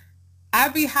was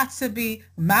Abby had to be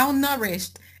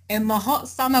malnourished in the hot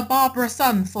Santa Barbara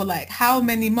sun for like how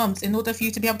many months in order for you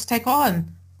to be able to take her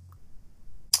on?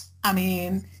 I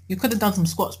mean, you could have done some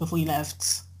squats before you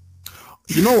left.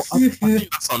 You know, I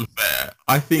think that's unfair.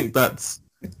 I think that's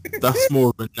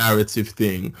more of a narrative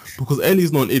thing because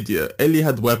Ellie's not an idiot. Ellie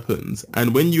had weapons,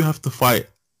 and when you have to fight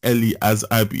Ellie as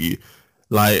Abby,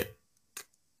 like,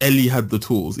 Ellie had the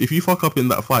tools. If you fuck up in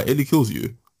that fight, Ellie kills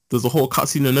you. There's a whole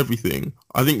cutscene and everything.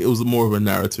 I think it was more of a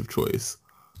narrative choice.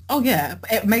 Oh yeah,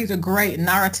 it made a great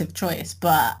narrative choice.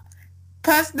 But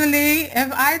personally,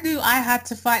 if I knew I had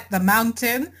to fight the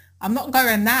mountain, I'm not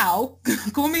going now.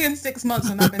 Call me in 6 months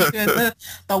when I've been doing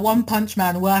the One Punch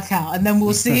Man workout, and then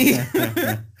we'll see.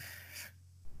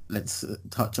 Let's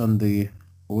touch on the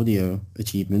audio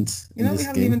achievements. You know, we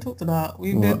haven't even talked about.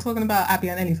 We've been talking about Abby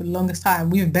and Ellie for the longest time.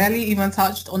 We've barely even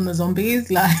touched on the zombies.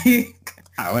 Like,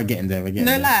 we're getting there.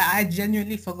 Lie, I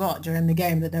genuinely forgot during the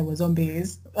game that there were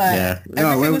zombies. Like, yeah,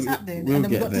 everything was happening, and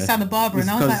then we got to Santa Barbara, and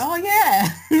I was like, oh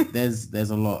yeah.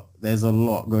 there's a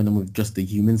lot going on with just the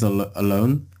humans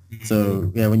alone. So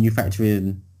yeah, when you factor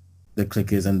in the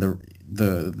clickers and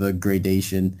the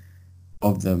gradation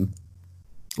of them,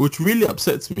 which really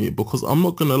upsets me because I'm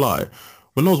not gonna lie.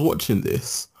 When I was watching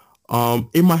this,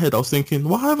 in my head I was thinking,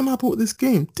 why haven't I bought this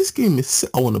game? This game is sick.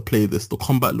 I want to play this. The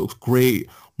combat looks great.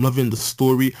 I'm loving the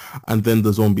story. And then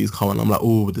the zombies come and I'm like,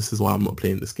 oh, this is why I'm not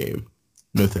playing this game.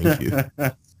 No, thank you.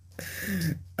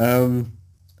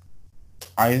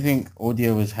 I think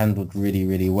audio was handled really,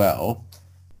 really well.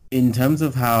 In terms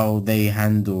of how they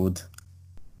handled,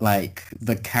 like,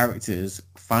 the characters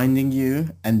finding you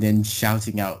and then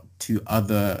shouting out to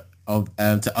other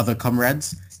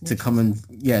comrades to come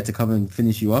and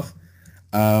finish you off.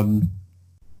 That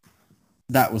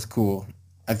was cool.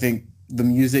 I think the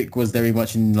music was very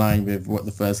much in line with what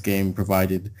the first game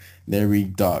provided. Very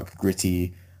dark,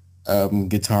 gritty,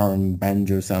 guitar and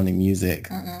banjo sounding music,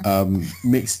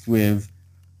 mixed with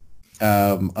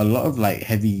a lot of like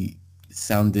heavy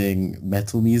sounding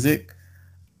metal music.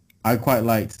 I quite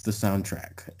liked the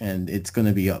soundtrack, and it's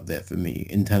gonna be up there for me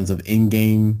in terms of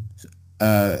in-game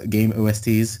game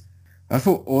OSTs. I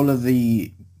thought all of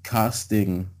the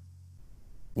casting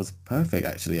was perfect.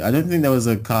 Actually, I don't think there was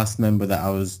a cast member that I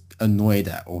was annoyed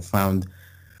at or found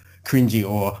cringy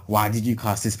or why did you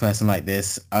cast this person like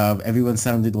this. Everyone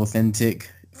sounded authentic,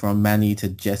 from Manny to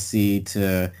Jesse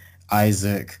to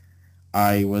Isaac.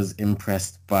 I was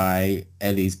impressed by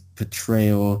Ellie's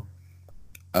portrayal.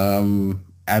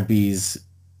 Abby's,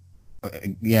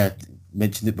 yeah,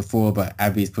 mentioned it before, but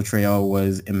Abby's portrayal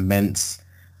was immense.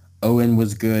 Owen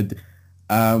was good.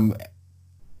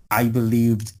 I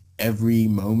believed every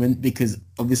moment because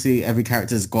obviously every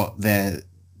character's got their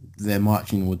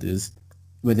marching orders,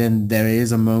 but then there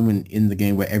is a moment in the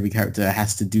game where every character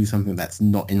has to do something that's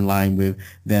not in line with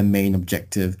their main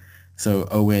objective. So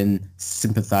Owen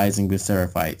sympathizing with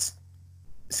Seraphites,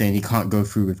 saying he can't go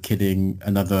through with killing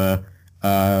another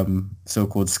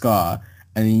so-called Scar.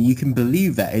 And you can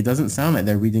believe that. It doesn't sound like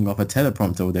they're reading off a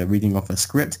teleprompter or they're reading off a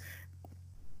script.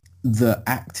 The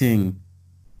acting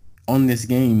on this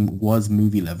game was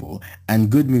movie level, and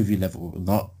good movie level,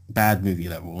 not bad movie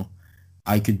level.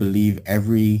 I could believe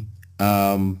every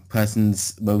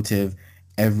person's motive,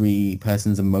 every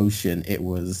person's emotion. It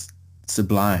was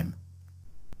sublime.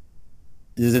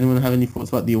 Does anyone have any thoughts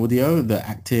about the audio, the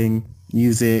acting,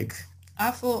 music? I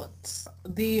thought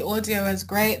the audio was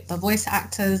great. The voice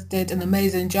actors did an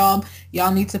amazing job.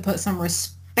 Y'all need to put some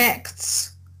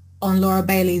respect on Laura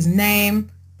Bailey's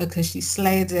name because she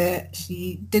slayed it.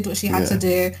 She did what she had to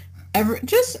do.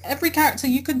 Every character,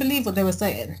 you could believe what they were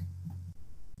saying.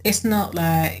 It's not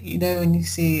like, you know, when you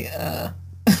see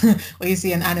when you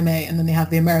see an anime and then they have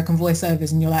the American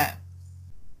voiceovers and you're like,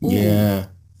 ooh. Yeah.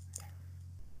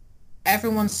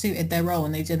 Everyone suited their role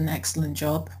and they did an excellent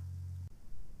job.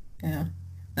 Yeah.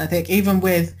 I think even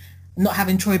with not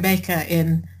having Troy Baker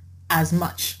in as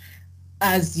much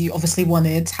as you obviously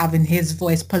wanted, having his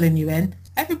voice pulling you in,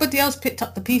 everybody else picked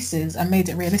up the pieces and made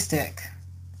it realistic.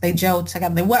 They gelled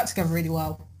together. They worked together really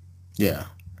well. Yeah.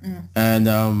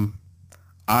 And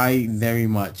I very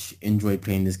much enjoyed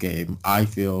playing this game. I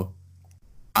feel,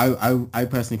 I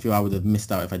personally feel I would have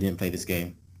missed out if I didn't play this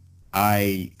game.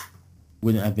 I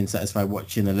wouldn't have been satisfied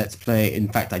watching a Let's Play. In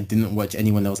fact, I didn't watch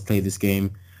anyone else play this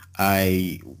game.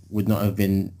 I would not have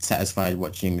been satisfied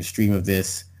watching a stream of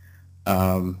this.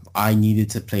 I needed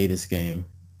to play this game,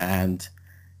 and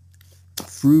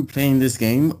through playing this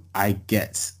game, I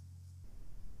get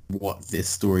what this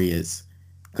story is.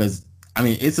 Because I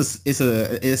mean, it's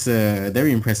a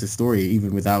very impressive story,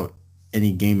 even without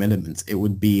any game elements. It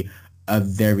would be a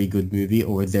very good movie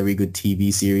or a very good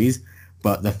TV series.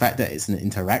 But the fact that it's an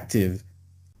interactive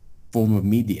form of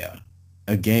media,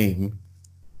 a game,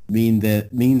 means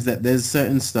that there's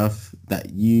certain stuff that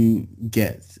you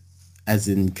get, as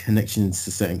in connections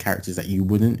to certain characters that you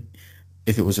wouldn't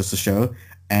if it was just a show,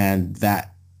 and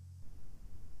that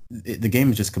the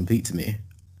game is just complete to me.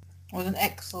 It was an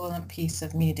excellent piece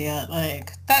of media.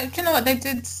 Like that, you know what, they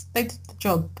did the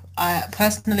job. I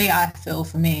feel,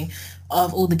 for me,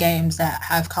 of all the games that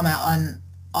have come out and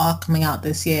are coming out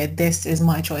this year, this is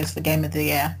my choice for Game of the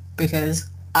Year because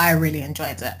I really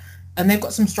enjoyed it. And they've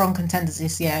got some strong contenders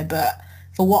this year, but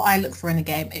for what I look for in a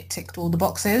game, it ticked all the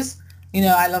boxes. You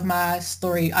know, I love my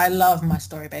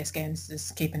story-based games,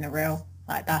 just keeping it real.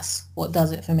 Like, that's what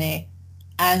does it for me.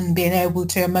 And being able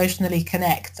to emotionally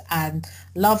connect and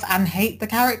love and hate the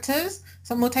characters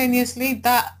simultaneously,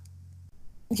 that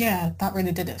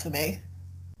really did it for me.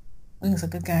 I think it's a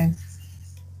good game.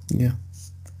 Yeah.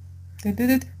 They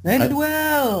did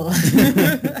well.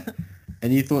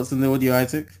 Any thoughts on the audio,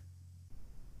 Isaac?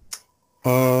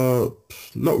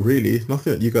 Not really.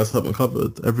 Nothing that you guys haven't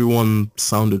covered. Everyone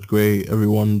sounded great.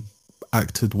 Everyone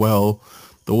acted well.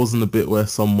 There wasn't a bit where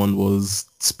someone was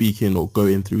speaking or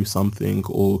going through something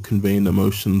or conveying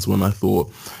emotions when I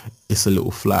thought it's a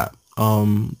little flat.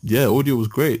 Audio was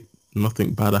great.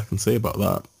 Nothing bad I can say about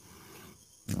that.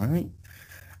 All right.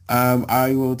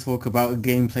 I will talk about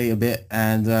gameplay a bit,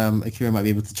 and Akira might be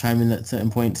able to chime in at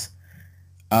certain points.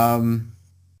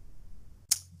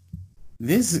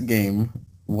 This game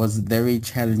was very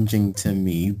challenging to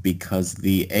me because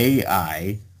the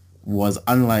AI was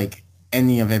unlike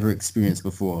any I've ever experienced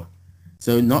before.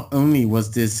 So not only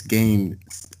was this game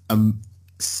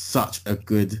such a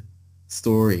good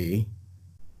story,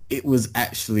 it was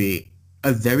actually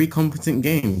a very competent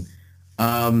game.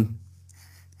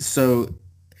 So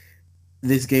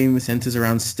this game centers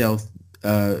around stealth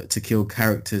to kill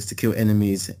characters, to kill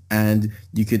enemies, and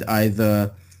you could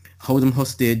either hold them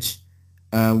hostage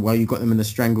while you got them in a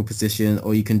strangle position,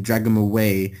 or you can drag them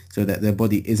away so that their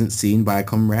body isn't seen by a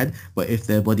comrade. But if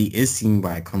their body is seen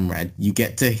by a comrade, you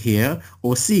get to hear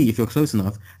or see, if you're close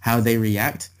enough, how they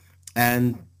react.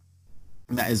 And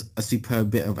that is a superb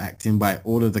bit of acting by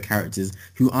all of the characters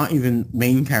who aren't even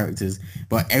main characters,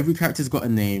 but every character's got a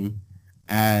name.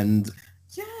 And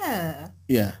Yeah.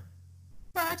 yeah,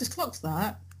 Right, I just clocked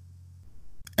that.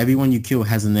 everyone you kill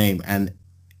has a name, and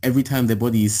every time their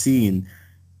body is seen,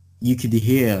 you could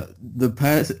hear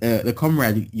the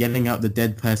comrade yelling out the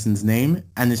dead person's name,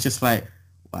 and it's just like,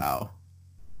 wow,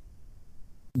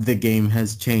 the game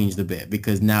has changed a bit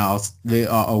because now they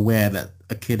are aware that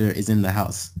a killer is in the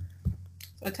house.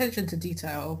 Attention to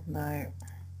detail, no.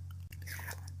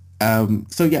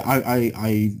 So yeah,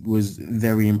 I was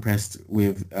very impressed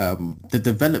with the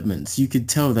developments. You could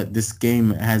tell that this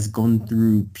game has gone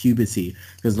through puberty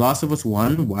because Last of Us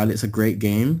 1, while it's a great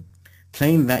game,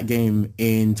 playing that game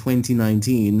in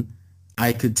 2019,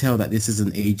 I could tell that this is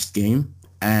an aged game.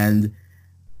 And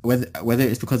whether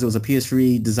it's because it was a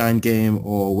PS3 design game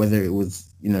or whether it was,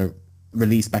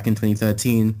 released back in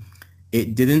 2013,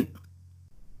 it didn't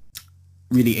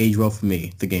really age well for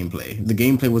me, the gameplay. The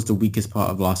gameplay was the weakest part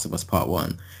of Last of Us Part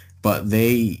 1. But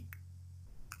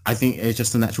I think it's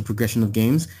just a natural progression of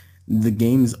games. The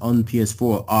games on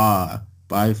PS4 are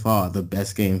by far the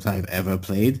best games I've ever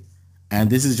played. And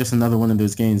this is just another one of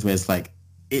those games where it's like,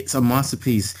 it's a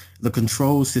masterpiece. The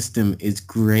control system is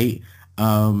great.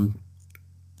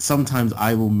 Sometimes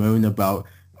I will moan about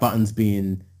buttons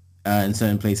being in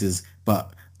certain places,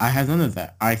 but I have none of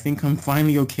that. I think I'm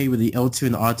finally okay with the L2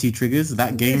 and R2 triggers.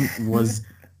 That game was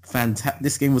fantastic.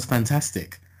 This game was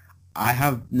fantastic. I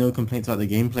have no complaints about the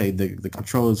gameplay. The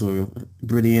controls were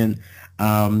brilliant.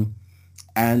 And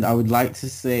I would like to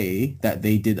say that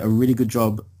they did a really good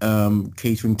job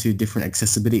catering to different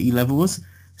accessibility levels.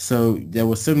 So there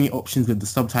were so many options with the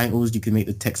subtitles. You could make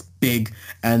the text big.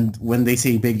 And when they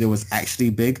say big, there was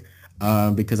actually big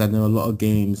because I know a lot of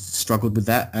games struggled with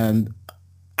that. And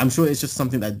I'm sure it's just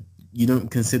something that you don't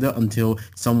consider until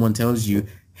someone tells you,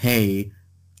 hey,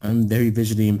 I'm very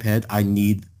visually impaired. I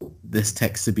need this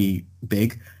text to be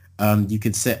big. You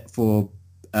could set for,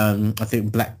 I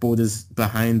think, black borders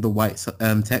behind the white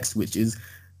text, which is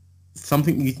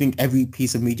something you think every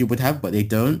piece of media would have, but they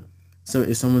don't. So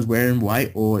if someone's wearing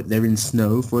white or they're in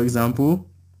snow, for example,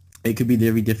 it could be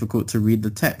very difficult to read the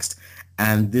text.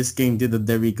 And this game did a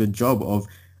very good job of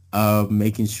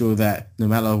making sure that no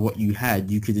matter what you had,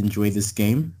 you could enjoy this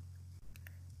game.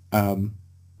 I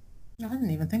didn't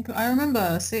even think I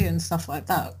remember seeing stuff like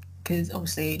that because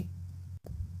obviously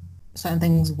certain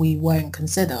things we won't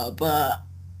consider, but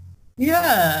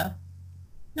yeah,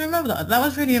 I remember that. That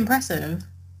was really impressive.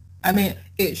 I mean,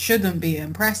 it shouldn't be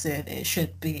impressive. It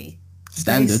should be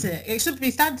Standard. basic. It should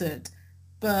be standard.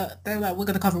 But they're like, we're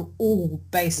going to cover all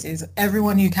bases.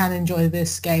 Everyone who can enjoy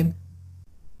this game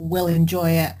will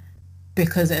enjoy it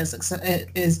because it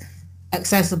is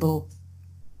accessible.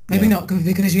 Maybe not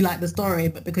because you like the story,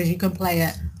 but because you can play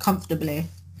it comfortably.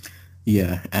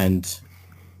 Yeah, and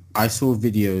I saw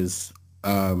videos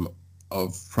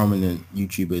of prominent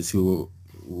YouTubers who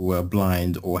were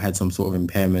blind or had some sort of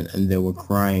impairment, and they were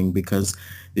crying because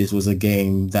this was a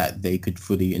game that they could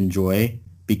fully enjoy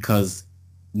because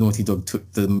Naughty Dog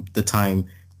took the time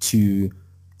to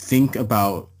think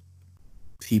about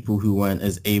people who weren't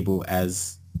as able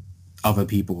as other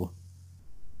people.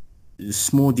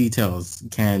 Small details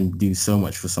can do so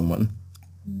much for someone.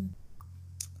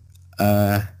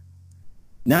 Now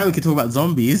we can talk about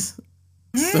zombies.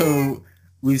 So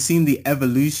we've seen the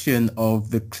evolution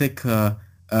of the clicker.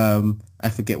 I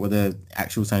forget what the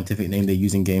actual scientific name they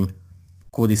use in game.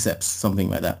 Cordyceps, something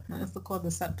like that. It's the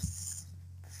cordyceps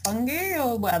fungi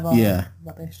or whatever. Yeah.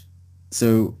 Rubbish.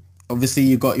 So obviously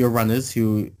you got your runners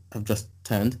who have just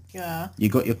turned. Yeah. You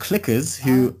got your clickers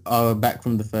who are back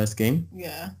from the first game.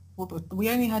 Yeah. Well, but we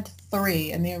only had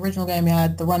 3 in the original game. We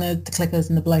had the runners, the clickers,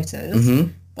 and the bloaters.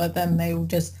 Mm-hmm. But then they were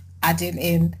just added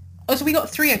in. Oh, so we got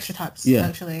 3 extra types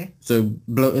actually. So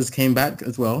bloaters came back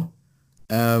as well.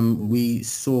 We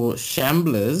saw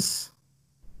shamblers.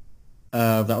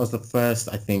 That was the first,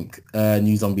 I think,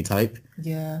 new zombie type.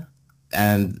 Yeah.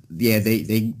 And yeah,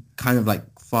 they kind of like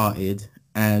farted,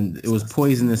 and it was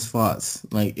poisonous farts.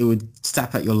 Like it would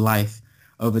sap at your life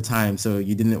over time. So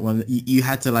you didn't want you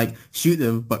had to like shoot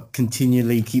them, but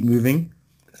continually keep moving.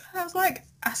 It was like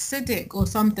acidic or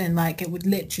something. Like it would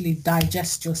literally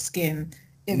digest your skin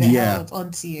if it held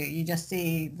onto you. You just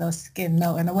see the skin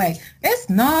melting away. It's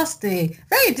nasty.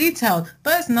 Very detailed,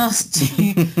 but it's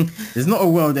nasty. It's not a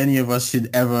world any of us should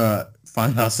ever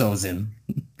find ourselves in.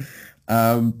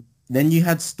 Then you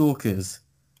had stalkers.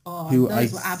 Oh, who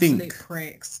those were absolute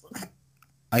pricks.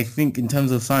 I think in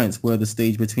terms of science were the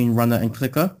stage between runner and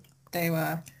clicker. They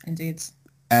were, indeed.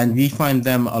 And we find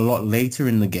them a lot later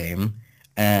in the game.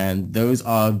 And those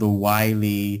are the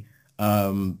wily,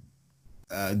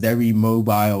 very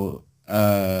mobile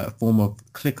form of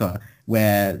clicker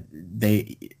where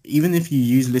they, even if you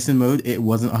use listen mode, it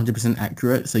wasn't 100%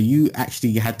 accurate. So you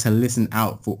actually had to listen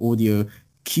out for audio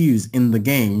cues in the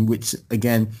game, which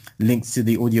again links to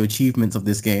the audio achievements of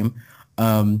this game.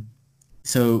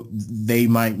 So they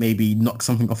might maybe knock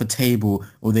something off a table,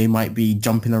 or they might be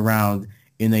jumping around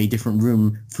in a different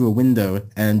room through a window,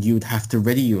 and you would have to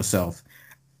ready yourself.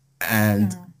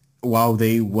 And while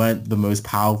they weren't the most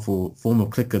powerful form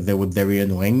of clicker, they were very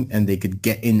annoying, and they could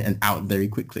get in and out very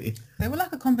quickly. They were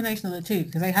like a combination of the two,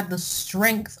 because they had the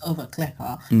strength of a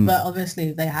clicker, but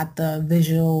obviously they had the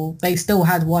visual. They still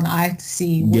had one eye to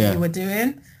see what you were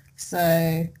doing. So,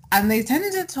 and they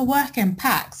tended to work in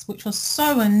packs, which was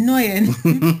so annoying.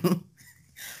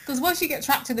 Because once you get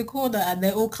trapped in the corner and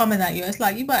they're all coming at you, it's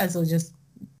like you might as well just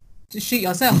shoot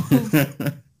yourself.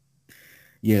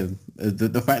 Yeah,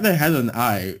 the fact that it had an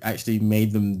eye actually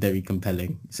made them very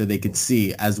compelling, so they could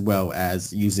see as well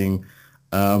as using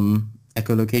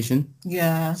echolocation.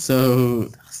 Yeah. So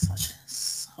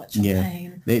Such a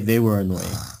pain. They were annoying.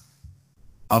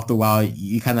 After a while,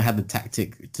 you kind of had the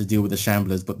tactic to deal with the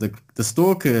shamblers, but the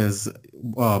stalkers,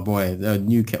 oh boy, they're a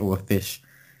new kettle of fish.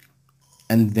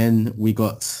 And then we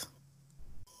got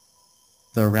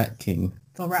the Rat King.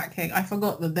 The Rat King. I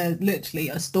forgot that there's literally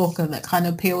a stalker that kind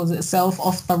of peels itself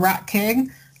off the Rat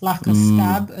King like a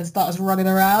scab and starts running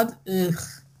around. Ugh.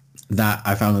 That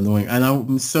I found annoying. And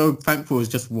I'm so thankful it's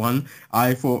just one.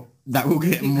 I thought that will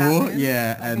get more. Happen.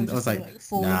 Yeah, like and I was like,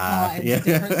 nah,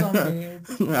 different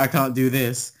zombies. I can't do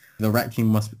this. The Rat King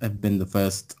must have been the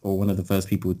first, or one of the first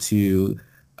people to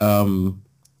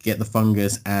get the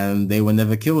fungus, and they were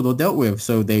never killed or dealt with.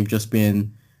 So they've just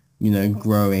been,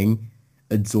 growing,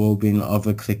 absorbing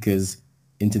other clickers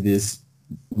into this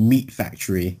meat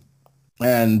factory.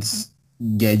 And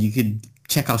yeah, you could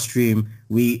check our stream.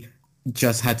 We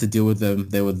just had to deal with them.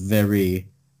 They were very,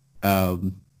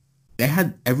 they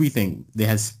had everything. They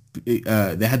had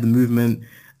the movement,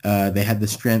 they had the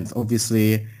strength,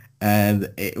 obviously, and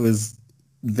it was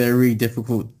very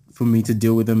difficult for me to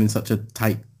deal with them in such a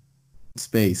tight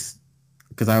space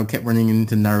because I kept running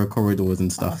into narrow corridors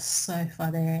and stuff. Oh, so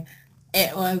funny.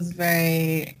 It was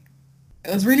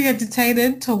really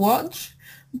entertaining to watch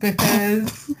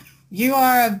because you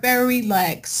are a very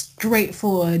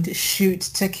straightforward shoot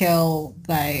to kill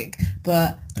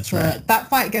but That's right. That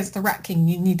fight against the Rat King,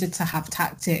 you needed to have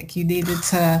tactic. You needed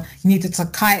to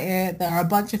kite it. There are a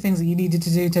bunch of things that you needed to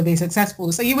do to be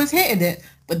successful. So you was hitting it,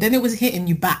 but then it was hitting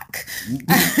you back.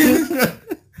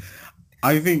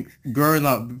 I think growing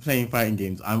up playing fighting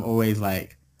games, I've always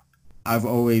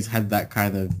had that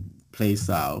kind of play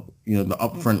style. The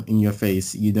upfront in your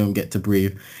face, you don't get to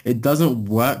breathe. It doesn't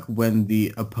work when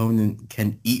the opponent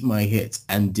can eat my hits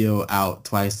and deal out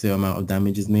twice the amount of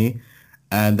damage as me.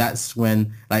 And that's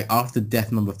when, after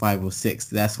death number 5 or 6,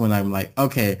 that's when I'm like,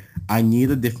 okay, I need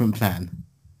a different plan.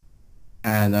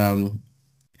 And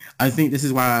I think this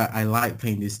is why I like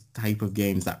playing this type of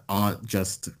games that aren't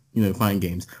just, fighting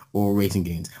games or racing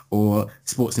games or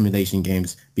sports simulation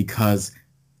games, because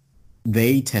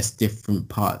they test different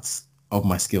parts of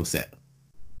my skill set.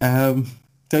 So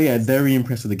yeah, very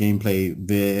impressed with the gameplay.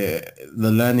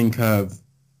 The learning curve,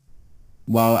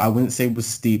 while I wouldn't say it was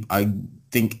steep, I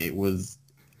think it was...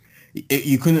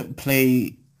 you couldn't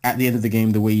play at the end of the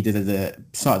game the way you did at the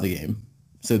start of the game.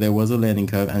 So there was a learning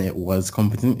curve, and it was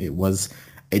competent.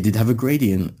 It did have a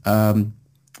gradient.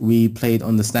 We played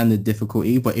on the standard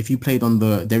difficulty, but if you played on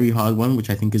the very hard one, which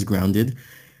I think is grounded,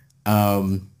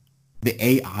 the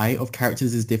AI of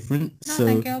characters is different.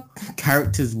 So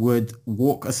characters would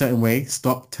walk a certain way,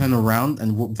 stop, turn around,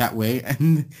 and walk that way,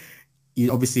 and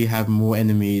you obviously have more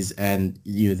enemies, and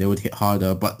they would hit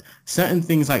harder. But certain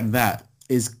things like that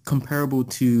is comparable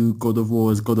to God of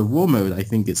War's God of War mode, I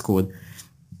think it's called,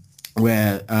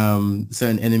 where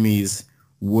certain enemies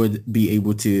would be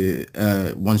able to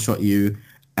one-shot you,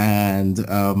 and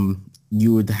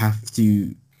you would have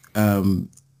to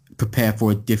prepare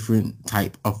for a different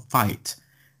type of fight.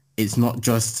 It's not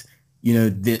just,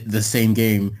 the same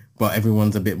game, but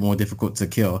everyone's a bit more difficult to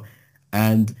kill.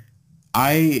 And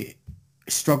I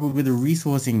struggled with the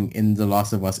resourcing in The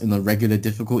Last of Us in the regular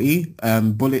difficulty.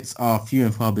 Bullets are few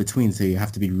and far between, so you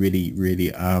have to be really,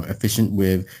 really efficient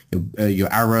with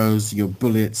your arrows, your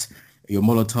bullets, your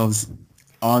Molotovs.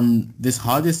 On this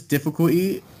hardest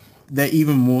difficulty, they're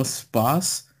even more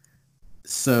sparse.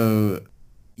 So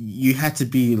you had to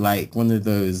be like one of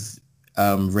those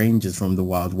rangers from the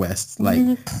Wild West,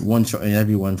 like one shot in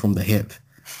everyone from the hip,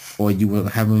 or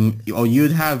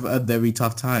you'd have a very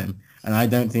tough time. And I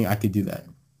don't think I could do that.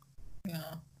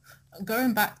 Yeah.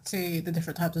 Going back to the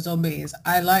different types of zombies,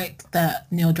 I like that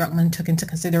Neil Druckmann took into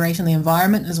consideration the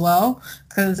environment as well,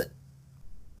 because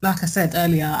like I said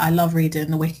earlier, I love reading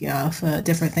the Wikia for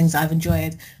different things I've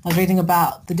enjoyed. I was reading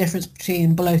about the difference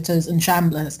between bloaters and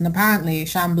shamblers, and apparently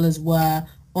shamblers were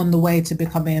on the way to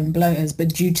becoming bloaters, but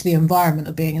due to the environment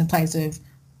of being in a place with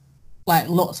like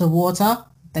lots of water,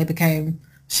 they became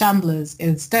shamblers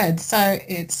instead. So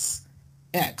it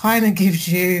kind of gives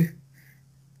you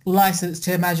license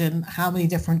to imagine how many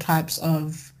different types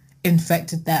of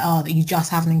infected there are that you just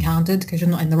haven't encountered because you're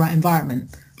not in the right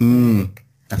environment.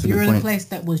 That's If you're a good in a point. place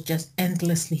that was just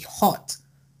endlessly hot,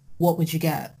 what would you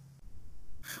get?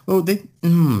 Well,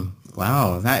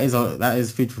 wow, that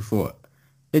is food for thought.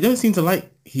 They don't seem to like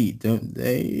heat, don't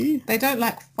they? They don't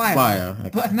like fire. Fire.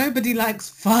 Okay. But nobody likes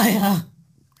fire.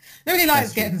 Nobody likes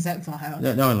That's true. getting set fire.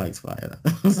 No one likes fire.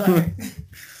 So,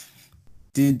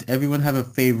 Did everyone have a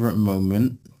favorite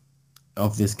moment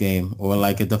of this game, or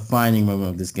like a defining moment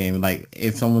of this game? Like,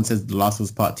 if someone says The Last of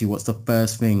Us Part 2, what's the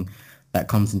first thing that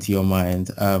comes into your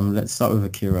mind? Let's start with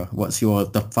Akira. What's your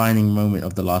defining moment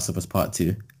of The Last of Us Part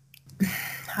 2?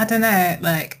 I don't know.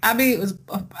 Like Abby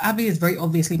is very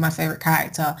obviously my favorite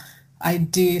character. I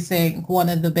do think one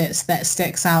of the bits that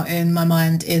sticks out in my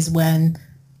mind is when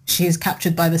she is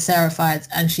captured by the Seraphites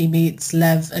and she meets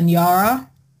Lev and Yara.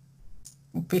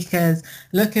 Because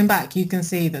looking back, you can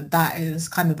see that is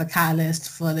kind of the catalyst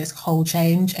for this whole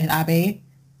change in Abby.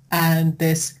 And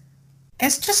it's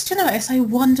just, it's a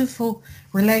wonderful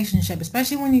relationship,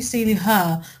 especially when you see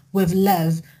her with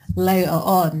Lev later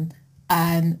on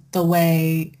and the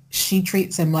way she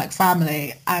treats him like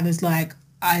family and is like,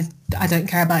 I don't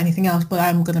care about anything else, but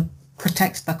I'm going to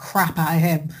protect the crap out of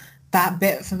him. That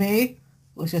bit for me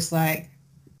was just like,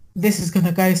 this is going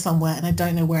to go somewhere and I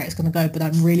don't know where it's going to go, but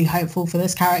I'm really hopeful for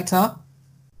this character.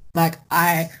 Like,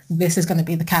 this is going to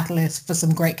be the catalyst for some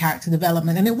great character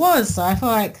development. And it was. So I feel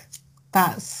like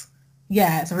it's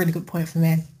a really good point for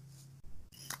me.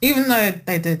 Even though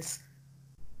they did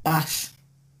bash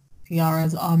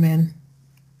Yara's arm in.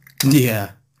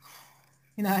 Yeah.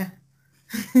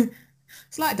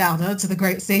 Slight downer to the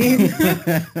great scene.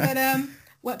 But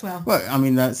worked well. Well, I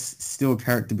mean, that's still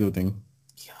character building.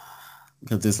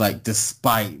 Because it's like,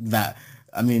 despite that,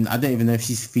 I mean, I don't even know if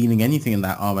she's feeling anything in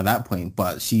that arm at that point,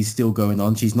 but she's still going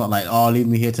on. She's not like, oh, leave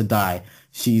me here to die.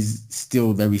 She's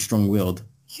still very strong-willed.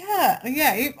 Yeah,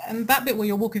 and that bit where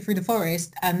you're walking through the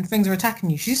forest and things are attacking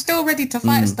you, she's still ready to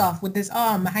fight stuff with this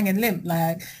arm hanging limp.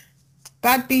 Like,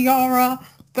 bad be Yara,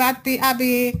 bad be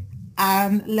Abby,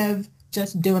 and Lev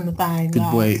just doing the thing.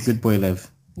 Good boy, Lev.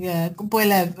 Yeah, good boy,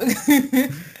 Lev.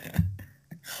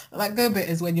 Like, good bit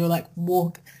is when you're like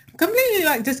completely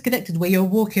like disconnected, where you're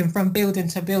walking from building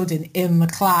to building in the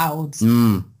clouds.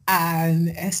 And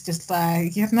it's just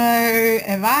like, if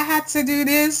I had to do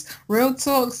this, real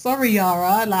talk, sorry,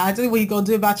 Yara, like, I don't know what you got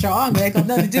to do about your arm. It ain't got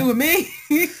nothing to do with me.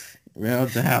 Real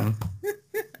damn.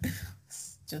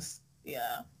 Just,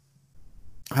 yeah.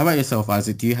 How about yourself,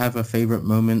 Isaac? Do you have a favorite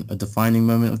moment, a defining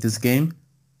moment of this game?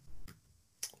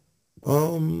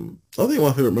 I think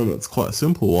my favorite moment is quite a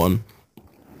simple one.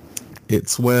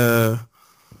 It's where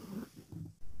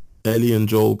Ellie and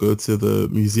Joel go to the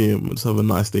museum and just have a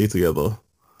nice day together.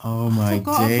 Oh my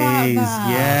Forgot about days! that.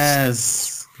 It's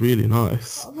Yes. really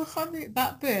nice. The funny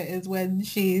that bit is when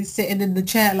she's sitting in the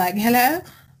chair like, hello,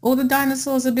 all the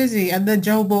dinosaurs are busy, and then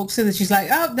Joel walks in and she's like,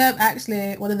 oh, no,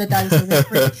 actually, one of the dinosaurs is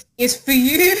free. It's for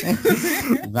you.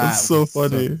 That's so was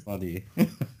funny. funny.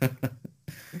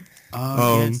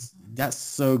 Yes. That's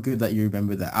so good that you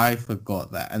remember that. I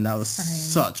forgot that, and that was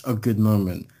such a good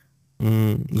moment.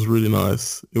 It was really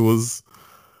nice. It was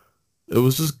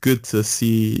just good to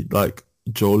see like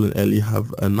Joel and Ellie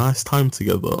have a nice time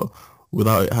together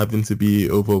without it having to be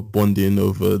over bonding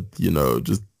over,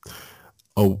 just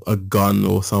a gun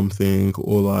or something,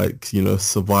 or like,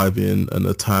 surviving an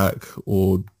attack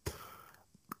or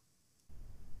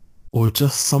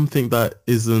just something that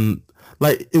isn't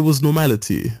like, it was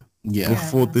normality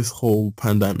before this whole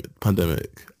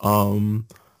pandemic.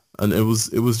 And it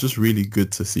was just really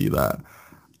good to see that.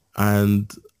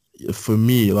 And for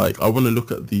me, like, I want to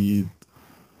look at the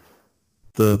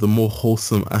more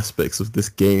wholesome aspects of this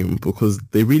game because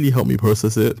they really helped me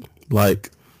process it.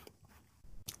 Like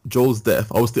Joel's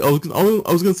death, I was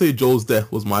gonna say Joel's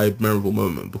death was my memorable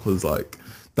moment because like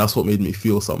that's what made me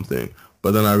feel something.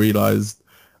 But then I realized,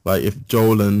 like, if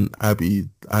Joel and Abby,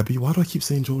 why do I keep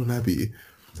saying Joel and Abby?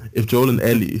 If Joel and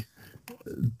Ellie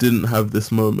didn't have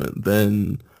this moment,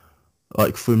 then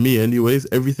Like for me anyways,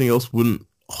 everything else wouldn't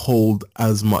hold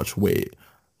as much weight.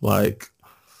 Like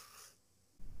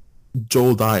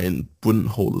Joel dying wouldn't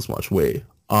hold as much weight.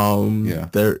 Yeah.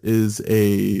 There is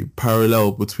a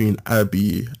parallel between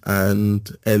Abby and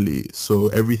Ellie. So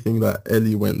everything that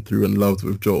Ellie went through and loved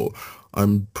with Joel,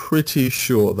 I'm pretty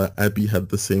sure that Abby had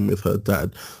the same with her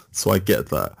dad. So I get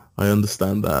that. I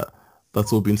understand that.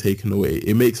 That's all been taken away.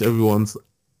 It makes everyone's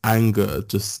anger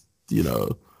just,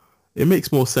 it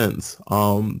makes more sense.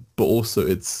 But also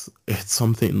it's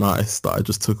something nice that I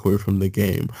just took away from the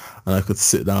game, and I could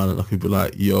sit down and I could be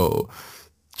like, yo,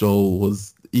 Joel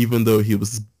was, even though he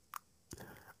was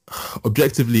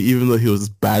objectively, even though he was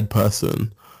a bad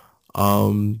person,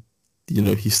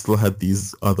 he still had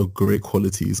these other great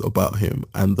qualities about him,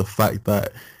 and the fact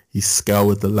that he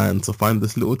scoured the land to find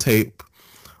this little tape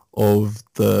of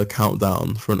the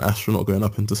countdown for an astronaut going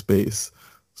up into space.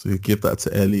 So he give that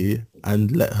to Ellie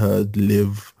and let her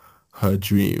live her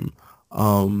dream.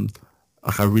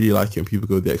 Like I really like it when people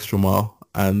go the extra mile,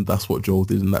 and that's what Joel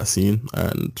did in that scene,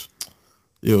 and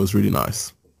it was really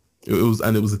nice. It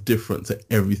was different to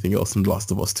everything else in Last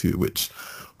of Us 2, which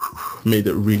made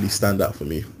it really stand out for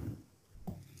me.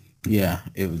 Yeah,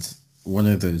 it was one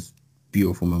of those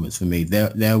beautiful moments for me.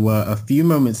 There were a few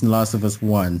moments in Last of Us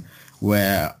 1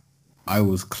 where I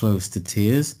was close to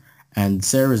tears, and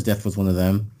Sarah's death was one of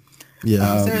them.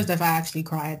 Yeah. Sarah's death, I actually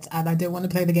cried, and I didn't want to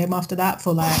play the game after that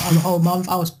for like a whole month.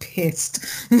 I was pissed.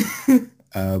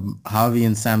 Harvey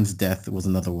and Sam's death was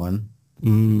another one.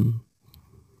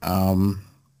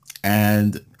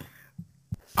 And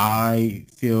I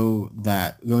feel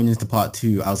that going into part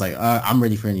 2, I was like, I'm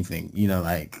ready for anything.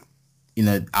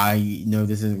 I know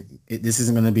this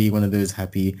isn't going to be one of those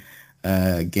happy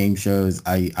game shows.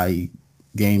 I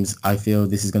feel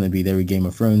this is going to be very Game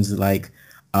of Thrones like,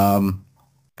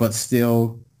 but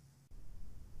still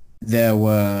there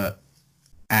were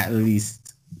at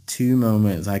least 2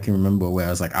 moments I can remember where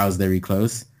I was very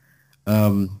close.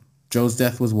 Joel's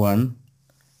death was one,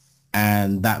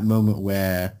 and that moment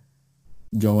where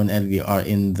Joel and Ellie are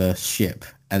in the ship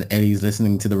and Ellie's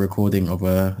listening to the recording of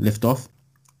a liftoff,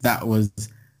 that was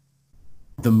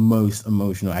the most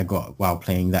emotional I got while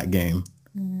playing that game.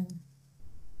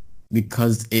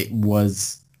 Because it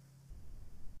was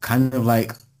kind of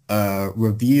like a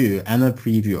review and a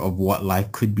preview of what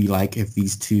life could be like if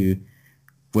these two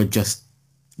were just,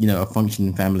 a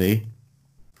functioning family.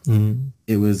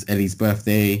 It was Ellie's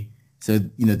birthday. So,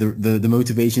 the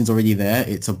motivation's already there.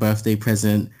 It's a birthday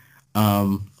present.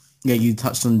 Yeah, you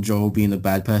touched on Joel being a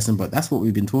bad person, but that's what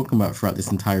we've been talking about throughout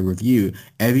this entire review.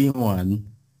 Everyone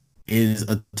is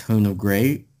a tone of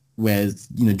grey, whereas,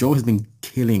 Joel has been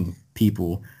killing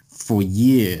people for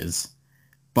years,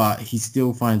 but he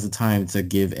still finds the time to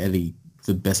give Ellie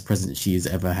the best present she has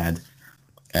ever had.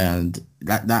 And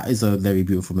that is a very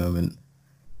beautiful moment.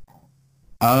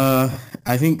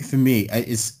 I think for me,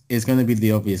 it's going to be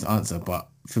the obvious answer, but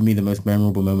for me, the most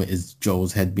memorable moment is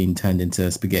Joel's head being turned into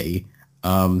spaghetti.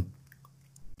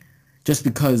 Just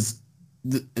because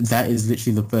that is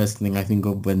literally the first thing I think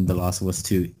of when The Last of Us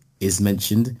 2 is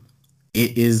mentioned.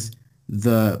 It is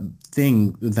the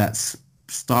thing that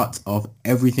starts off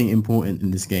everything important in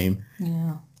this game.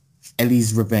 Yeah.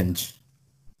 Ellie's revenge.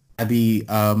 Abby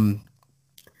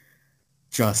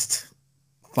just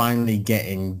finally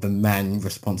getting the man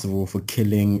responsible for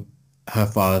killing her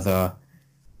father.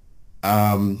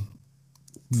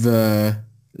 The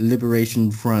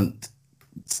Liberation Front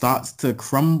starts to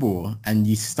crumble, and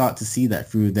you start to see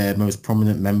that through their most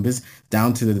prominent members,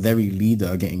 down to the very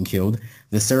leader getting killed.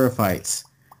 The Seraphites,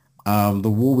 the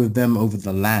war with them over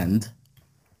the land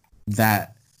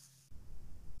that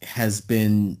has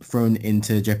been thrown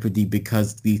into jeopardy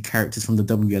because the characters from the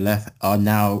WLF are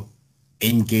now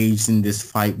engaged in this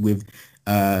fight with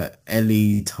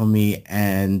Ellie, Tommy,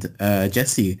 and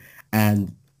Jesse.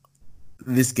 And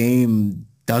this game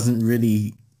doesn't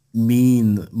really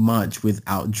mean much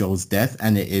without Joel's death,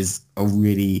 and it is a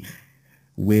really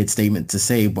weird statement to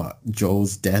say, but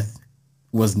Joel's death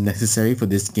was necessary for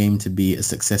this game to be a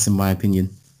success, in my opinion.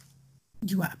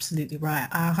 You're absolutely right.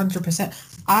 I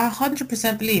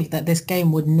 100% believe that this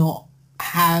game would not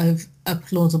have a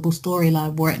plausible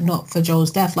storyline were it not for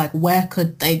Joel's death. Like, where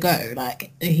could they go?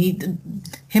 Like,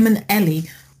 him and Ellie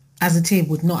as a team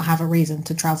would not have a reason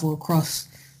to travel across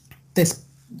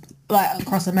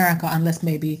America unless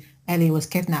maybe Ellie was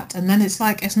kidnapped. And then it's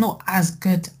like, it's not as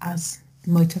good as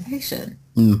motivation.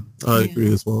 I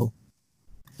agree as well.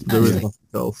 There is nothing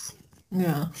else.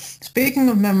 Yeah. Speaking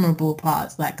of memorable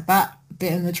parts, like that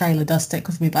bit in the trailer does stick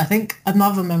with me, but I think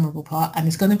another memorable part, and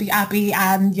it's going to be Abby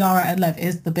and Yara and Lev,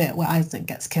 is the bit where Isaac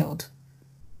gets killed.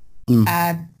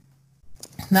 And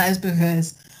That is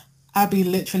because Abby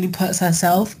literally puts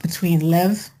herself between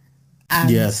Lev and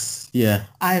Yes, yeah,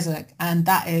 Isaac, and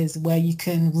that is where you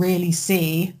can really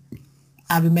see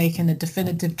Abby making a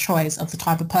definitive choice of the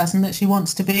type of person that she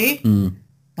wants to be.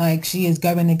 Like, she is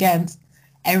going against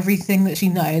everything that she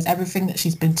knows, everything that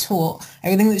she's been taught,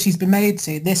 everything that she's been made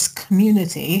to, this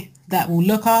community that will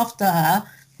look after her,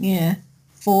 yeah,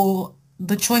 for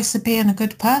the choice of being a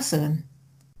good person.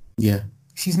 yeah.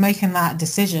 She's making that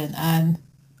decision, and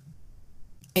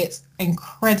it's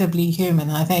incredibly human.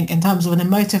 And I think in terms of an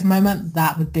emotive moment,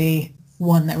 that would be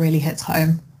one that really hits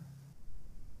home.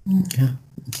 Yeah,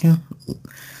 yeah.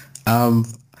 Um,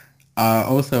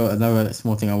 also, another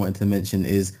small thing I wanted to mention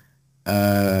is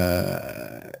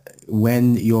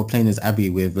when you're playing as Abby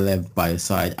with Lev by your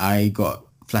side, I got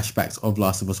flashbacks of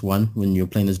Last of Us 1 when you're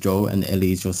playing as Joel and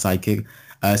Ellie is your sidekick,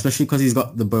 especially because he's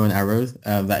got the bow and arrows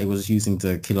that he was using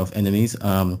to kill off enemies.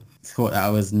 Thought that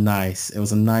was nice. It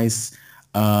was a nice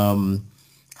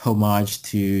homage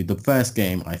to the first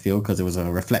game, I feel, because it was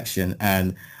a reflection,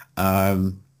 and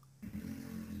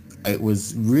it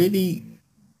was really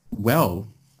well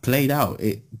played out.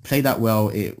 It played out well.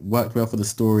 It worked well for the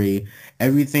story.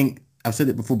 Everything, I've said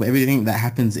it before, but everything that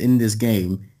happens in this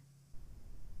game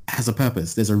has a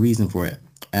purpose. There's a reason for it.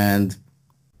 And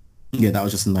yeah, that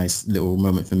was just a nice little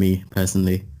moment for me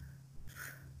personally.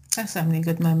 There's so many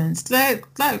good moments. Like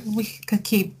we could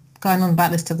keep going on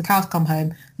about this till the cows come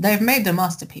home. They've made a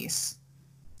masterpiece.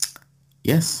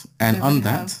 Yes. And They on really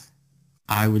that, have.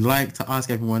 I would like to ask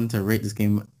everyone to rate this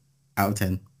game out of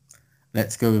 10.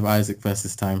 Let's go with Isaac first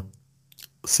this time.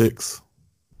 6.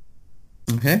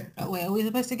 Okay. Wait, are we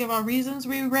supposed to give our reasons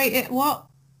we rate it what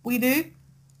we do?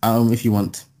 If you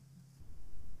want.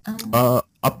 I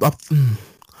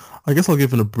guess I'll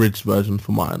give an abridged version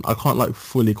for mine. I can't like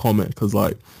fully comment because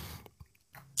like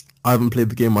I haven't played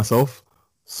the game myself,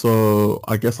 so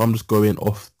I guess I'm just going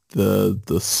off the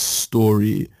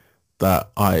story that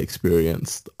I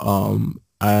experienced.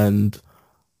 And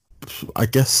I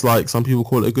guess like some people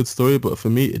call it a good story, but for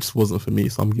me it just wasn't for me,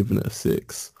 so I'm giving it a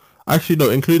 6. Actually, no,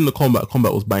 including the combat.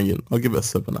 Combat was banging. I'll give it a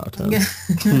 7 out of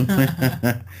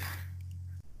 10.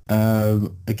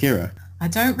 Akira. I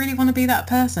don't really want to be that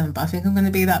person, but I think I'm going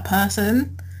to be that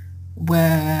person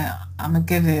where I'm going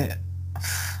to give it...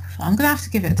 I'm going to have to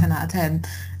give it a 10 out of 10.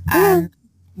 And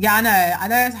yeah, I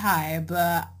know it's high,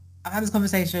 but I've had this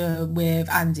conversation with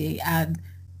Andy, and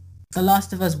The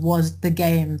Last of Us was the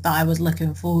game that I was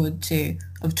looking forward to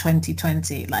of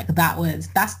 2020. Like,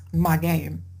 that's my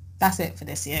game. That's it for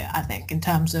this year, I think, in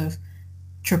terms of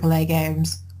AAA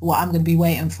games, what I'm going to be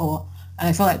waiting for. And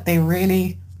I feel like they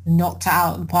really knocked it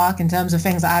out of the park in terms of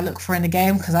things that I look for in a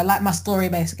game, because I like my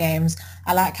story-based games.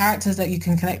 I like characters that you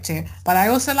can connect to, but I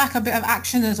also like a bit of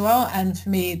action as well. And for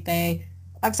me, they,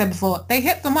 like I said before, they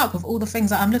hit the mark with all the things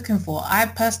that I'm looking for. I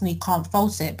personally can't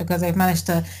fault it because they've managed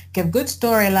to give good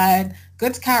storyline,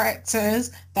 good characters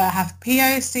that have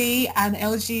POC and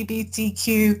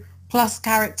LGBTQ plus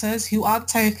characters who are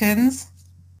tokens.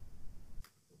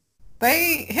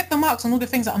 They hit the marks on all the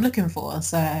things that I'm looking for,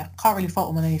 so I can't really fault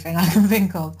them on anything I can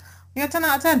think of. Yeah, 10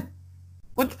 out of 10.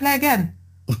 Would play again.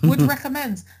 Would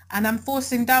recommend. And I'm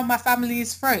forcing down my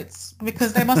family's throats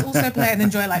because they must also play and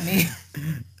enjoy like me.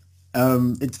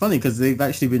 It's funny because they've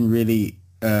actually been really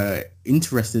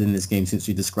interested in this game since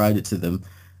you described it to them.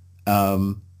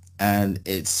 And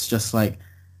it's just like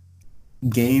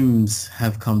games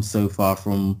have come so far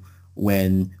from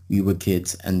when we were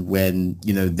kids and when,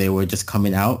 you know, they were just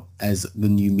coming out as the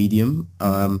new medium.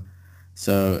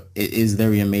 So it is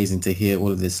very amazing to hear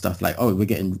all of this stuff like, oh, we're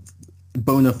getting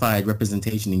bona fide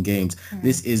representation in games.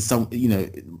 This is some, you know,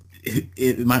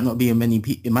 it might not be many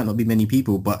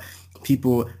people, but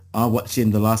people are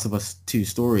watching The Last of Us 2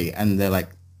 story and they're like,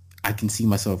 I can see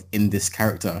myself in this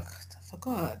character. I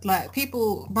forgot. Like,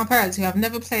 people, my parents who have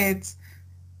never played,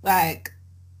 like,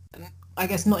 I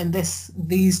guess not in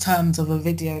these terms of a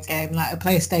video game, like a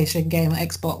PlayStation game,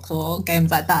 Xbox or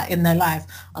games like that in their life,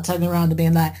 are turning around and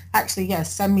being like, actually,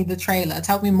 yes, send me the trailer.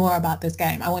 Tell me more about this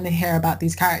game. I want to hear about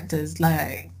these characters.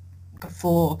 Like,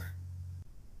 for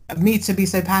me to be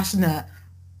so passionate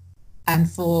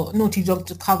and for Naughty Dog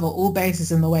to cover all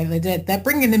bases in the way they did, they're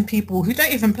bringing in people who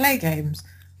don't even play games,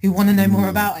 who want to know more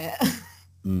about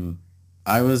it.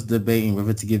 I was debating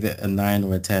whether to give it a 9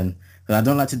 or a 10, but I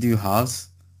don't like to do halves.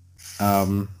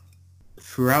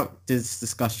 Throughout this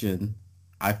discussion,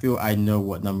 I feel I know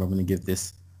what number I'm going to give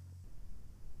this.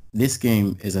 This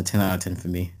game is a 10 out of 10 for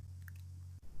me.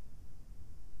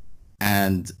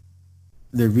 And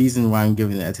the reason why I'm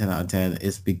giving it a 10 out of 10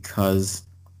 is because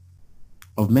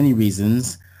of many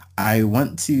reasons. I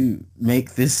want to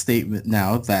make this statement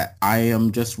now that I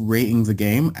am just rating the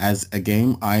game as a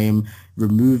game. I am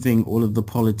removing all of the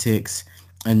politics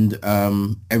and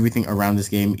everything around this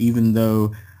game, even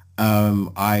though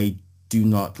I do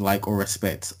not like or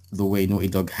respect the way Naughty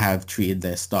Dog have treated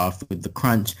their staff with the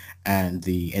crunch and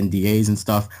the NDAs and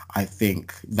stuff. I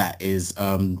think that is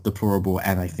deplorable,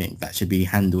 and I think that should be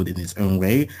handled in its own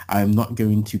way. I'm not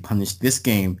going to punish this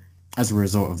game as a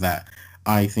result of that.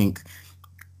 I think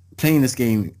playing this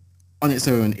game on its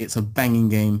own, it's a banging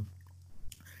game.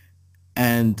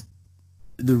 And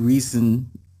the reason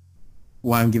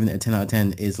why I'm giving it a 10 out of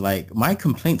 10 is like my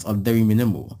complaints are very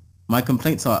minimal. My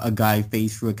complaints are a guy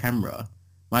phased through a camera.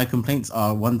 My complaints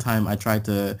are one time I tried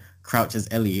to crouch as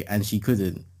Ellie and she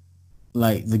couldn't.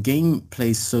 Like the game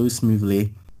plays so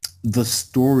smoothly. The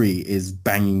story is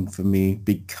banging for me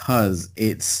because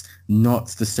it's not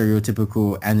the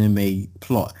stereotypical anime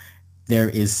plot. There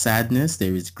is sadness,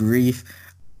 there is grief,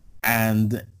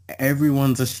 and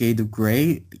everyone's a shade of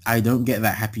grey. I don't get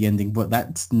that happy ending, but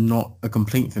that's not a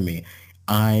complaint for me.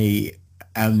 I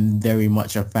am very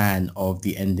much a fan of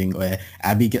the ending where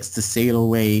Abby gets to sail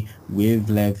away with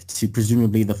Lev to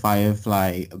presumably the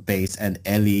Firefly base, and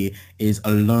Ellie is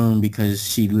alone because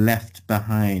she left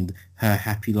behind her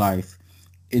happy life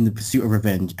in the pursuit of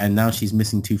revenge, and now she's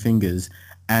missing two fingers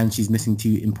and she's missing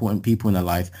two important people in her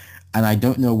life. And I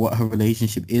don't know what her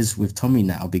relationship is with Tommy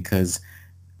now because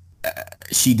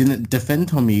she didn't defend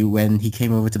Tommy when he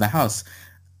came over to the house.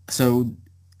 So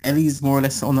Ellie's more or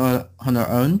less on her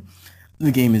own.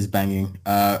 The game is banging.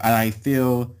 And I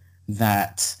feel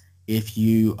that if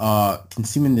you are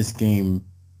consuming this game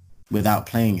without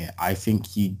playing it, I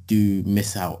think you do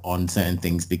miss out on certain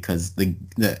things because the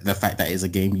fact that it's a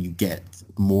game, you get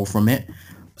more from it.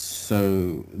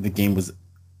 So the game was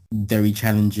very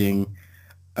challenging.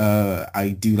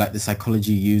 I do like the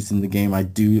psychology used in the game. I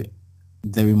do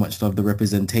very much love the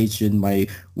representation. My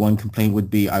one complaint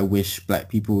would be I wish black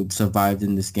people survived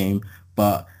in this game.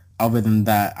 But other than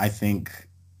that, I think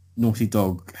Naughty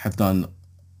Dog have done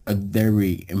a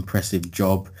very impressive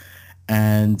job.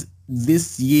 And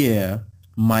this year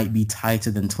might be tighter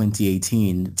than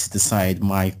 2018 to decide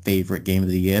my favorite game of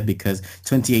the year because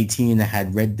 2018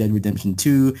 had Red Dead Redemption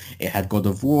 2, it had God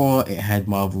of War, it had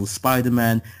Marvel's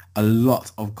Spider-Man, a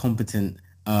lot of competent,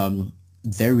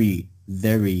 very,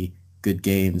 very good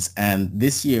games. And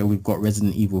this year we've got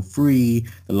Resident Evil 3,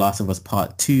 The Last of Us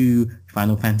Part 2,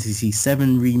 Final Fantasy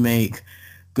 7 Remake,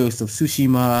 Ghost of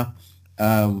Tsushima.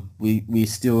 We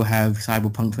still have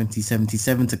Cyberpunk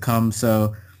 2077 to come.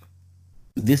 So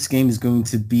this game is going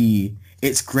to be,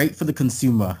 it's great for the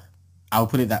consumer. I'll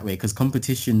put it that way because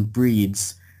competition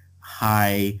breeds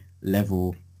high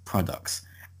level products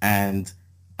and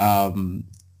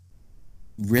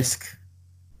risk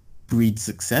breeds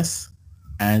success.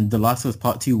 And The Last of Us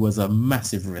Part 2 was a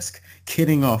massive risk.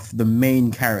 Killing off the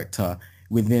main character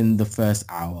within the first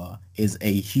hour is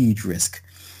a huge risk.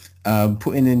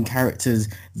 Putting in characters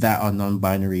that are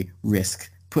non-binary, risk.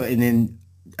 Putting in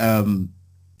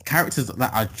characters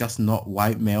that are just not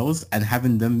white males and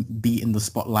having them be in the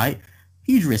spotlight,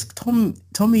 huge risk.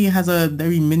 Tommy has a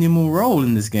very minimal role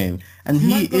in this game, and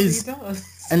he is,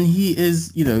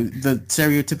 you know, the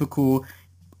stereotypical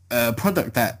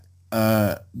product that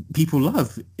people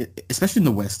love, especially in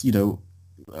the West. You know,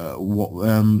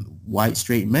 white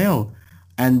straight male,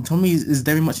 and Tommy is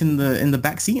very much in the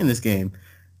backseat in this game.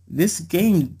 This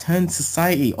game turns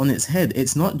society on its head.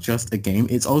 It's not just a game.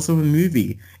 It's also a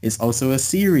movie. It's also a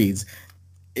series.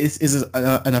 It is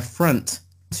an affront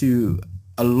to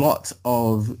a lot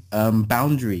of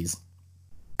boundaries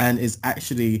and is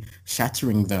actually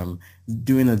shattering them,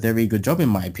 doing a very good job in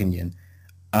my opinion.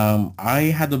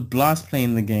 I had a blast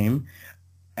playing the game.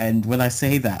 And when I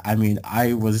say that, I mean,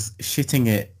 I was shitting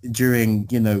it during,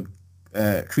 you know,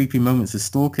 creepy moments with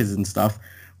stalkers and stuff.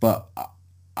 But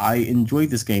I enjoyed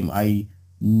this game. I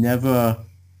never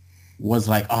was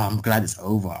like, oh, I'm glad it's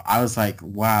over. I was like,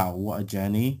 wow, what a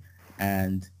journey.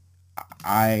 And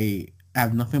I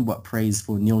have nothing but praise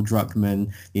for Neil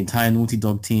Druckmann, the entire Naughty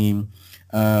Dog team,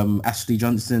 Ashley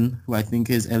Johnson, who I think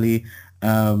is Ellie,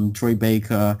 Troy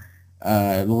Baker,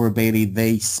 Laura Bailey.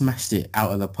 They smashed it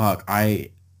out of the park.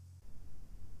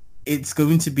 It's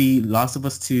going to be Last of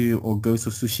Us 2 or Ghost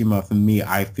of Tsushima for me,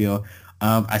 I feel.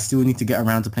 I still need to get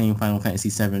around to playing Final Fantasy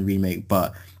 7 Remake,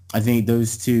 but I think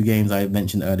those two games I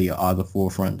mentioned earlier are the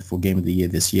forefront for Game of the Year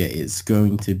this year. It's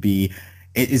going to be,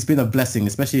 it's been a blessing,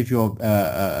 especially if you're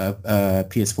a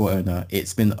PS4 owner.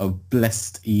 It's been a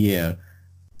blessed year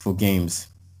for games.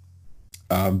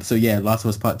 So yeah, Last of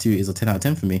Us Part 2 is a 10 out of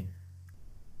 10 for me.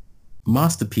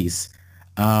 Masterpiece.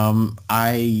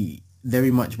 I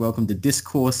very much welcome the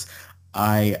discourse.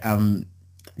 I am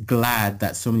glad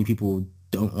that so many people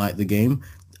don't like the game.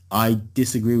 I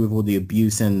disagree with all the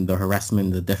abuse and the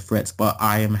harassment, the death threats, but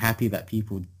I am happy that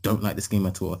people don't like this game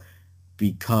at all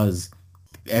because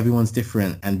everyone's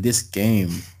different, and this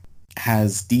game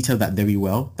has detailed that very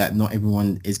well, that not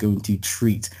everyone is going to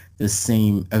treat the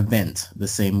same event the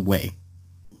same way.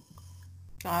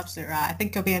 You're absolutely right. I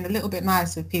think you're being a little bit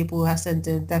nice with people who are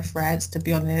sending death threats, to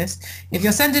be honest. If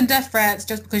you're sending death threats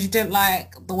just because you didn't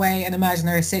like the way an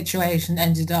imaginary situation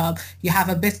ended up, you have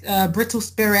a bit brittle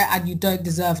spirit and you don't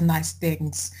deserve nice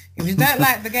things. If you don't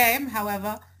like the game,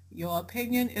 however, your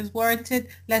opinion is warranted.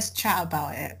 Let's chat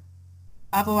about it.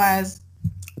 Otherwise...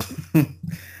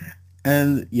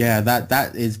 And yeah,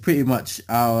 that is pretty much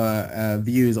our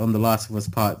views on The Last of Us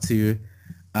Part 2.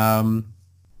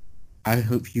 I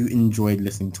hope you enjoyed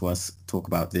listening to us talk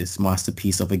about this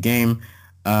masterpiece of a game.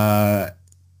 Let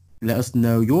us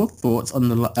know your thoughts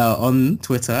on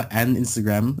Twitter and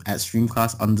Instagram at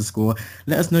streamcast_.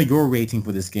 Let us know your rating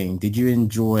for this game. Did you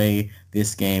enjoy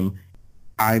this game?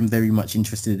 I'm very much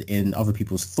interested in other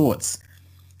people's thoughts.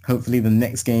 Hopefully the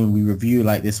next game we review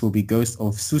like this will be Ghost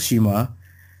of Tsushima.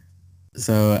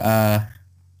 So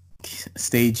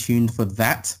stay tuned for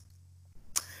that.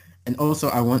 And also,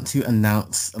 I want to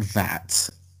announce that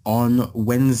on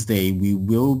Wednesday, we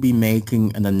will be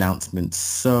making an announcement.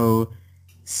 So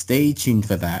stay tuned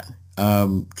for that.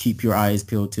 Keep your eyes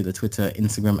peeled to the Twitter,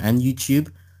 Instagram, and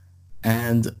YouTube,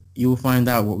 and you'll find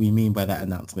out what we mean by that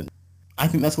announcement. I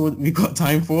think that's what we've got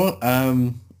time for.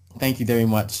 Thank you very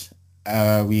much.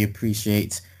 We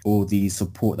appreciate all the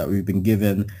support that we've been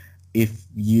given. If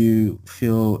you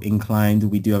feel inclined,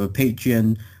 we do have a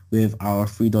Patreon with our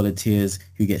 $3 tiers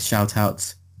who get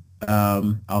shout-outs, our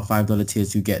 $5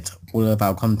 tiers who get all of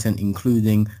our content,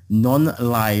 including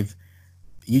non-live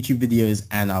YouTube videos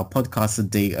and our podcast a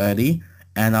day early,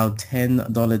 and our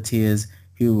 $10 tiers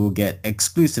who will get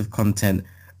exclusive content.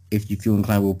 If you feel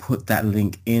inclined, we'll put that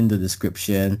link in the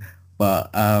description. But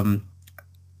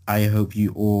I hope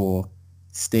you all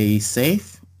stay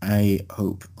safe. I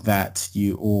hope that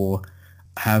you all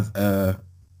have a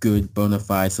good bona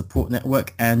fide support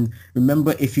network, and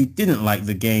remember, if you didn't like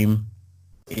the game,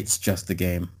 it's just a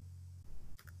game.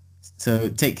 So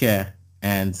take care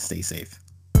and stay safe.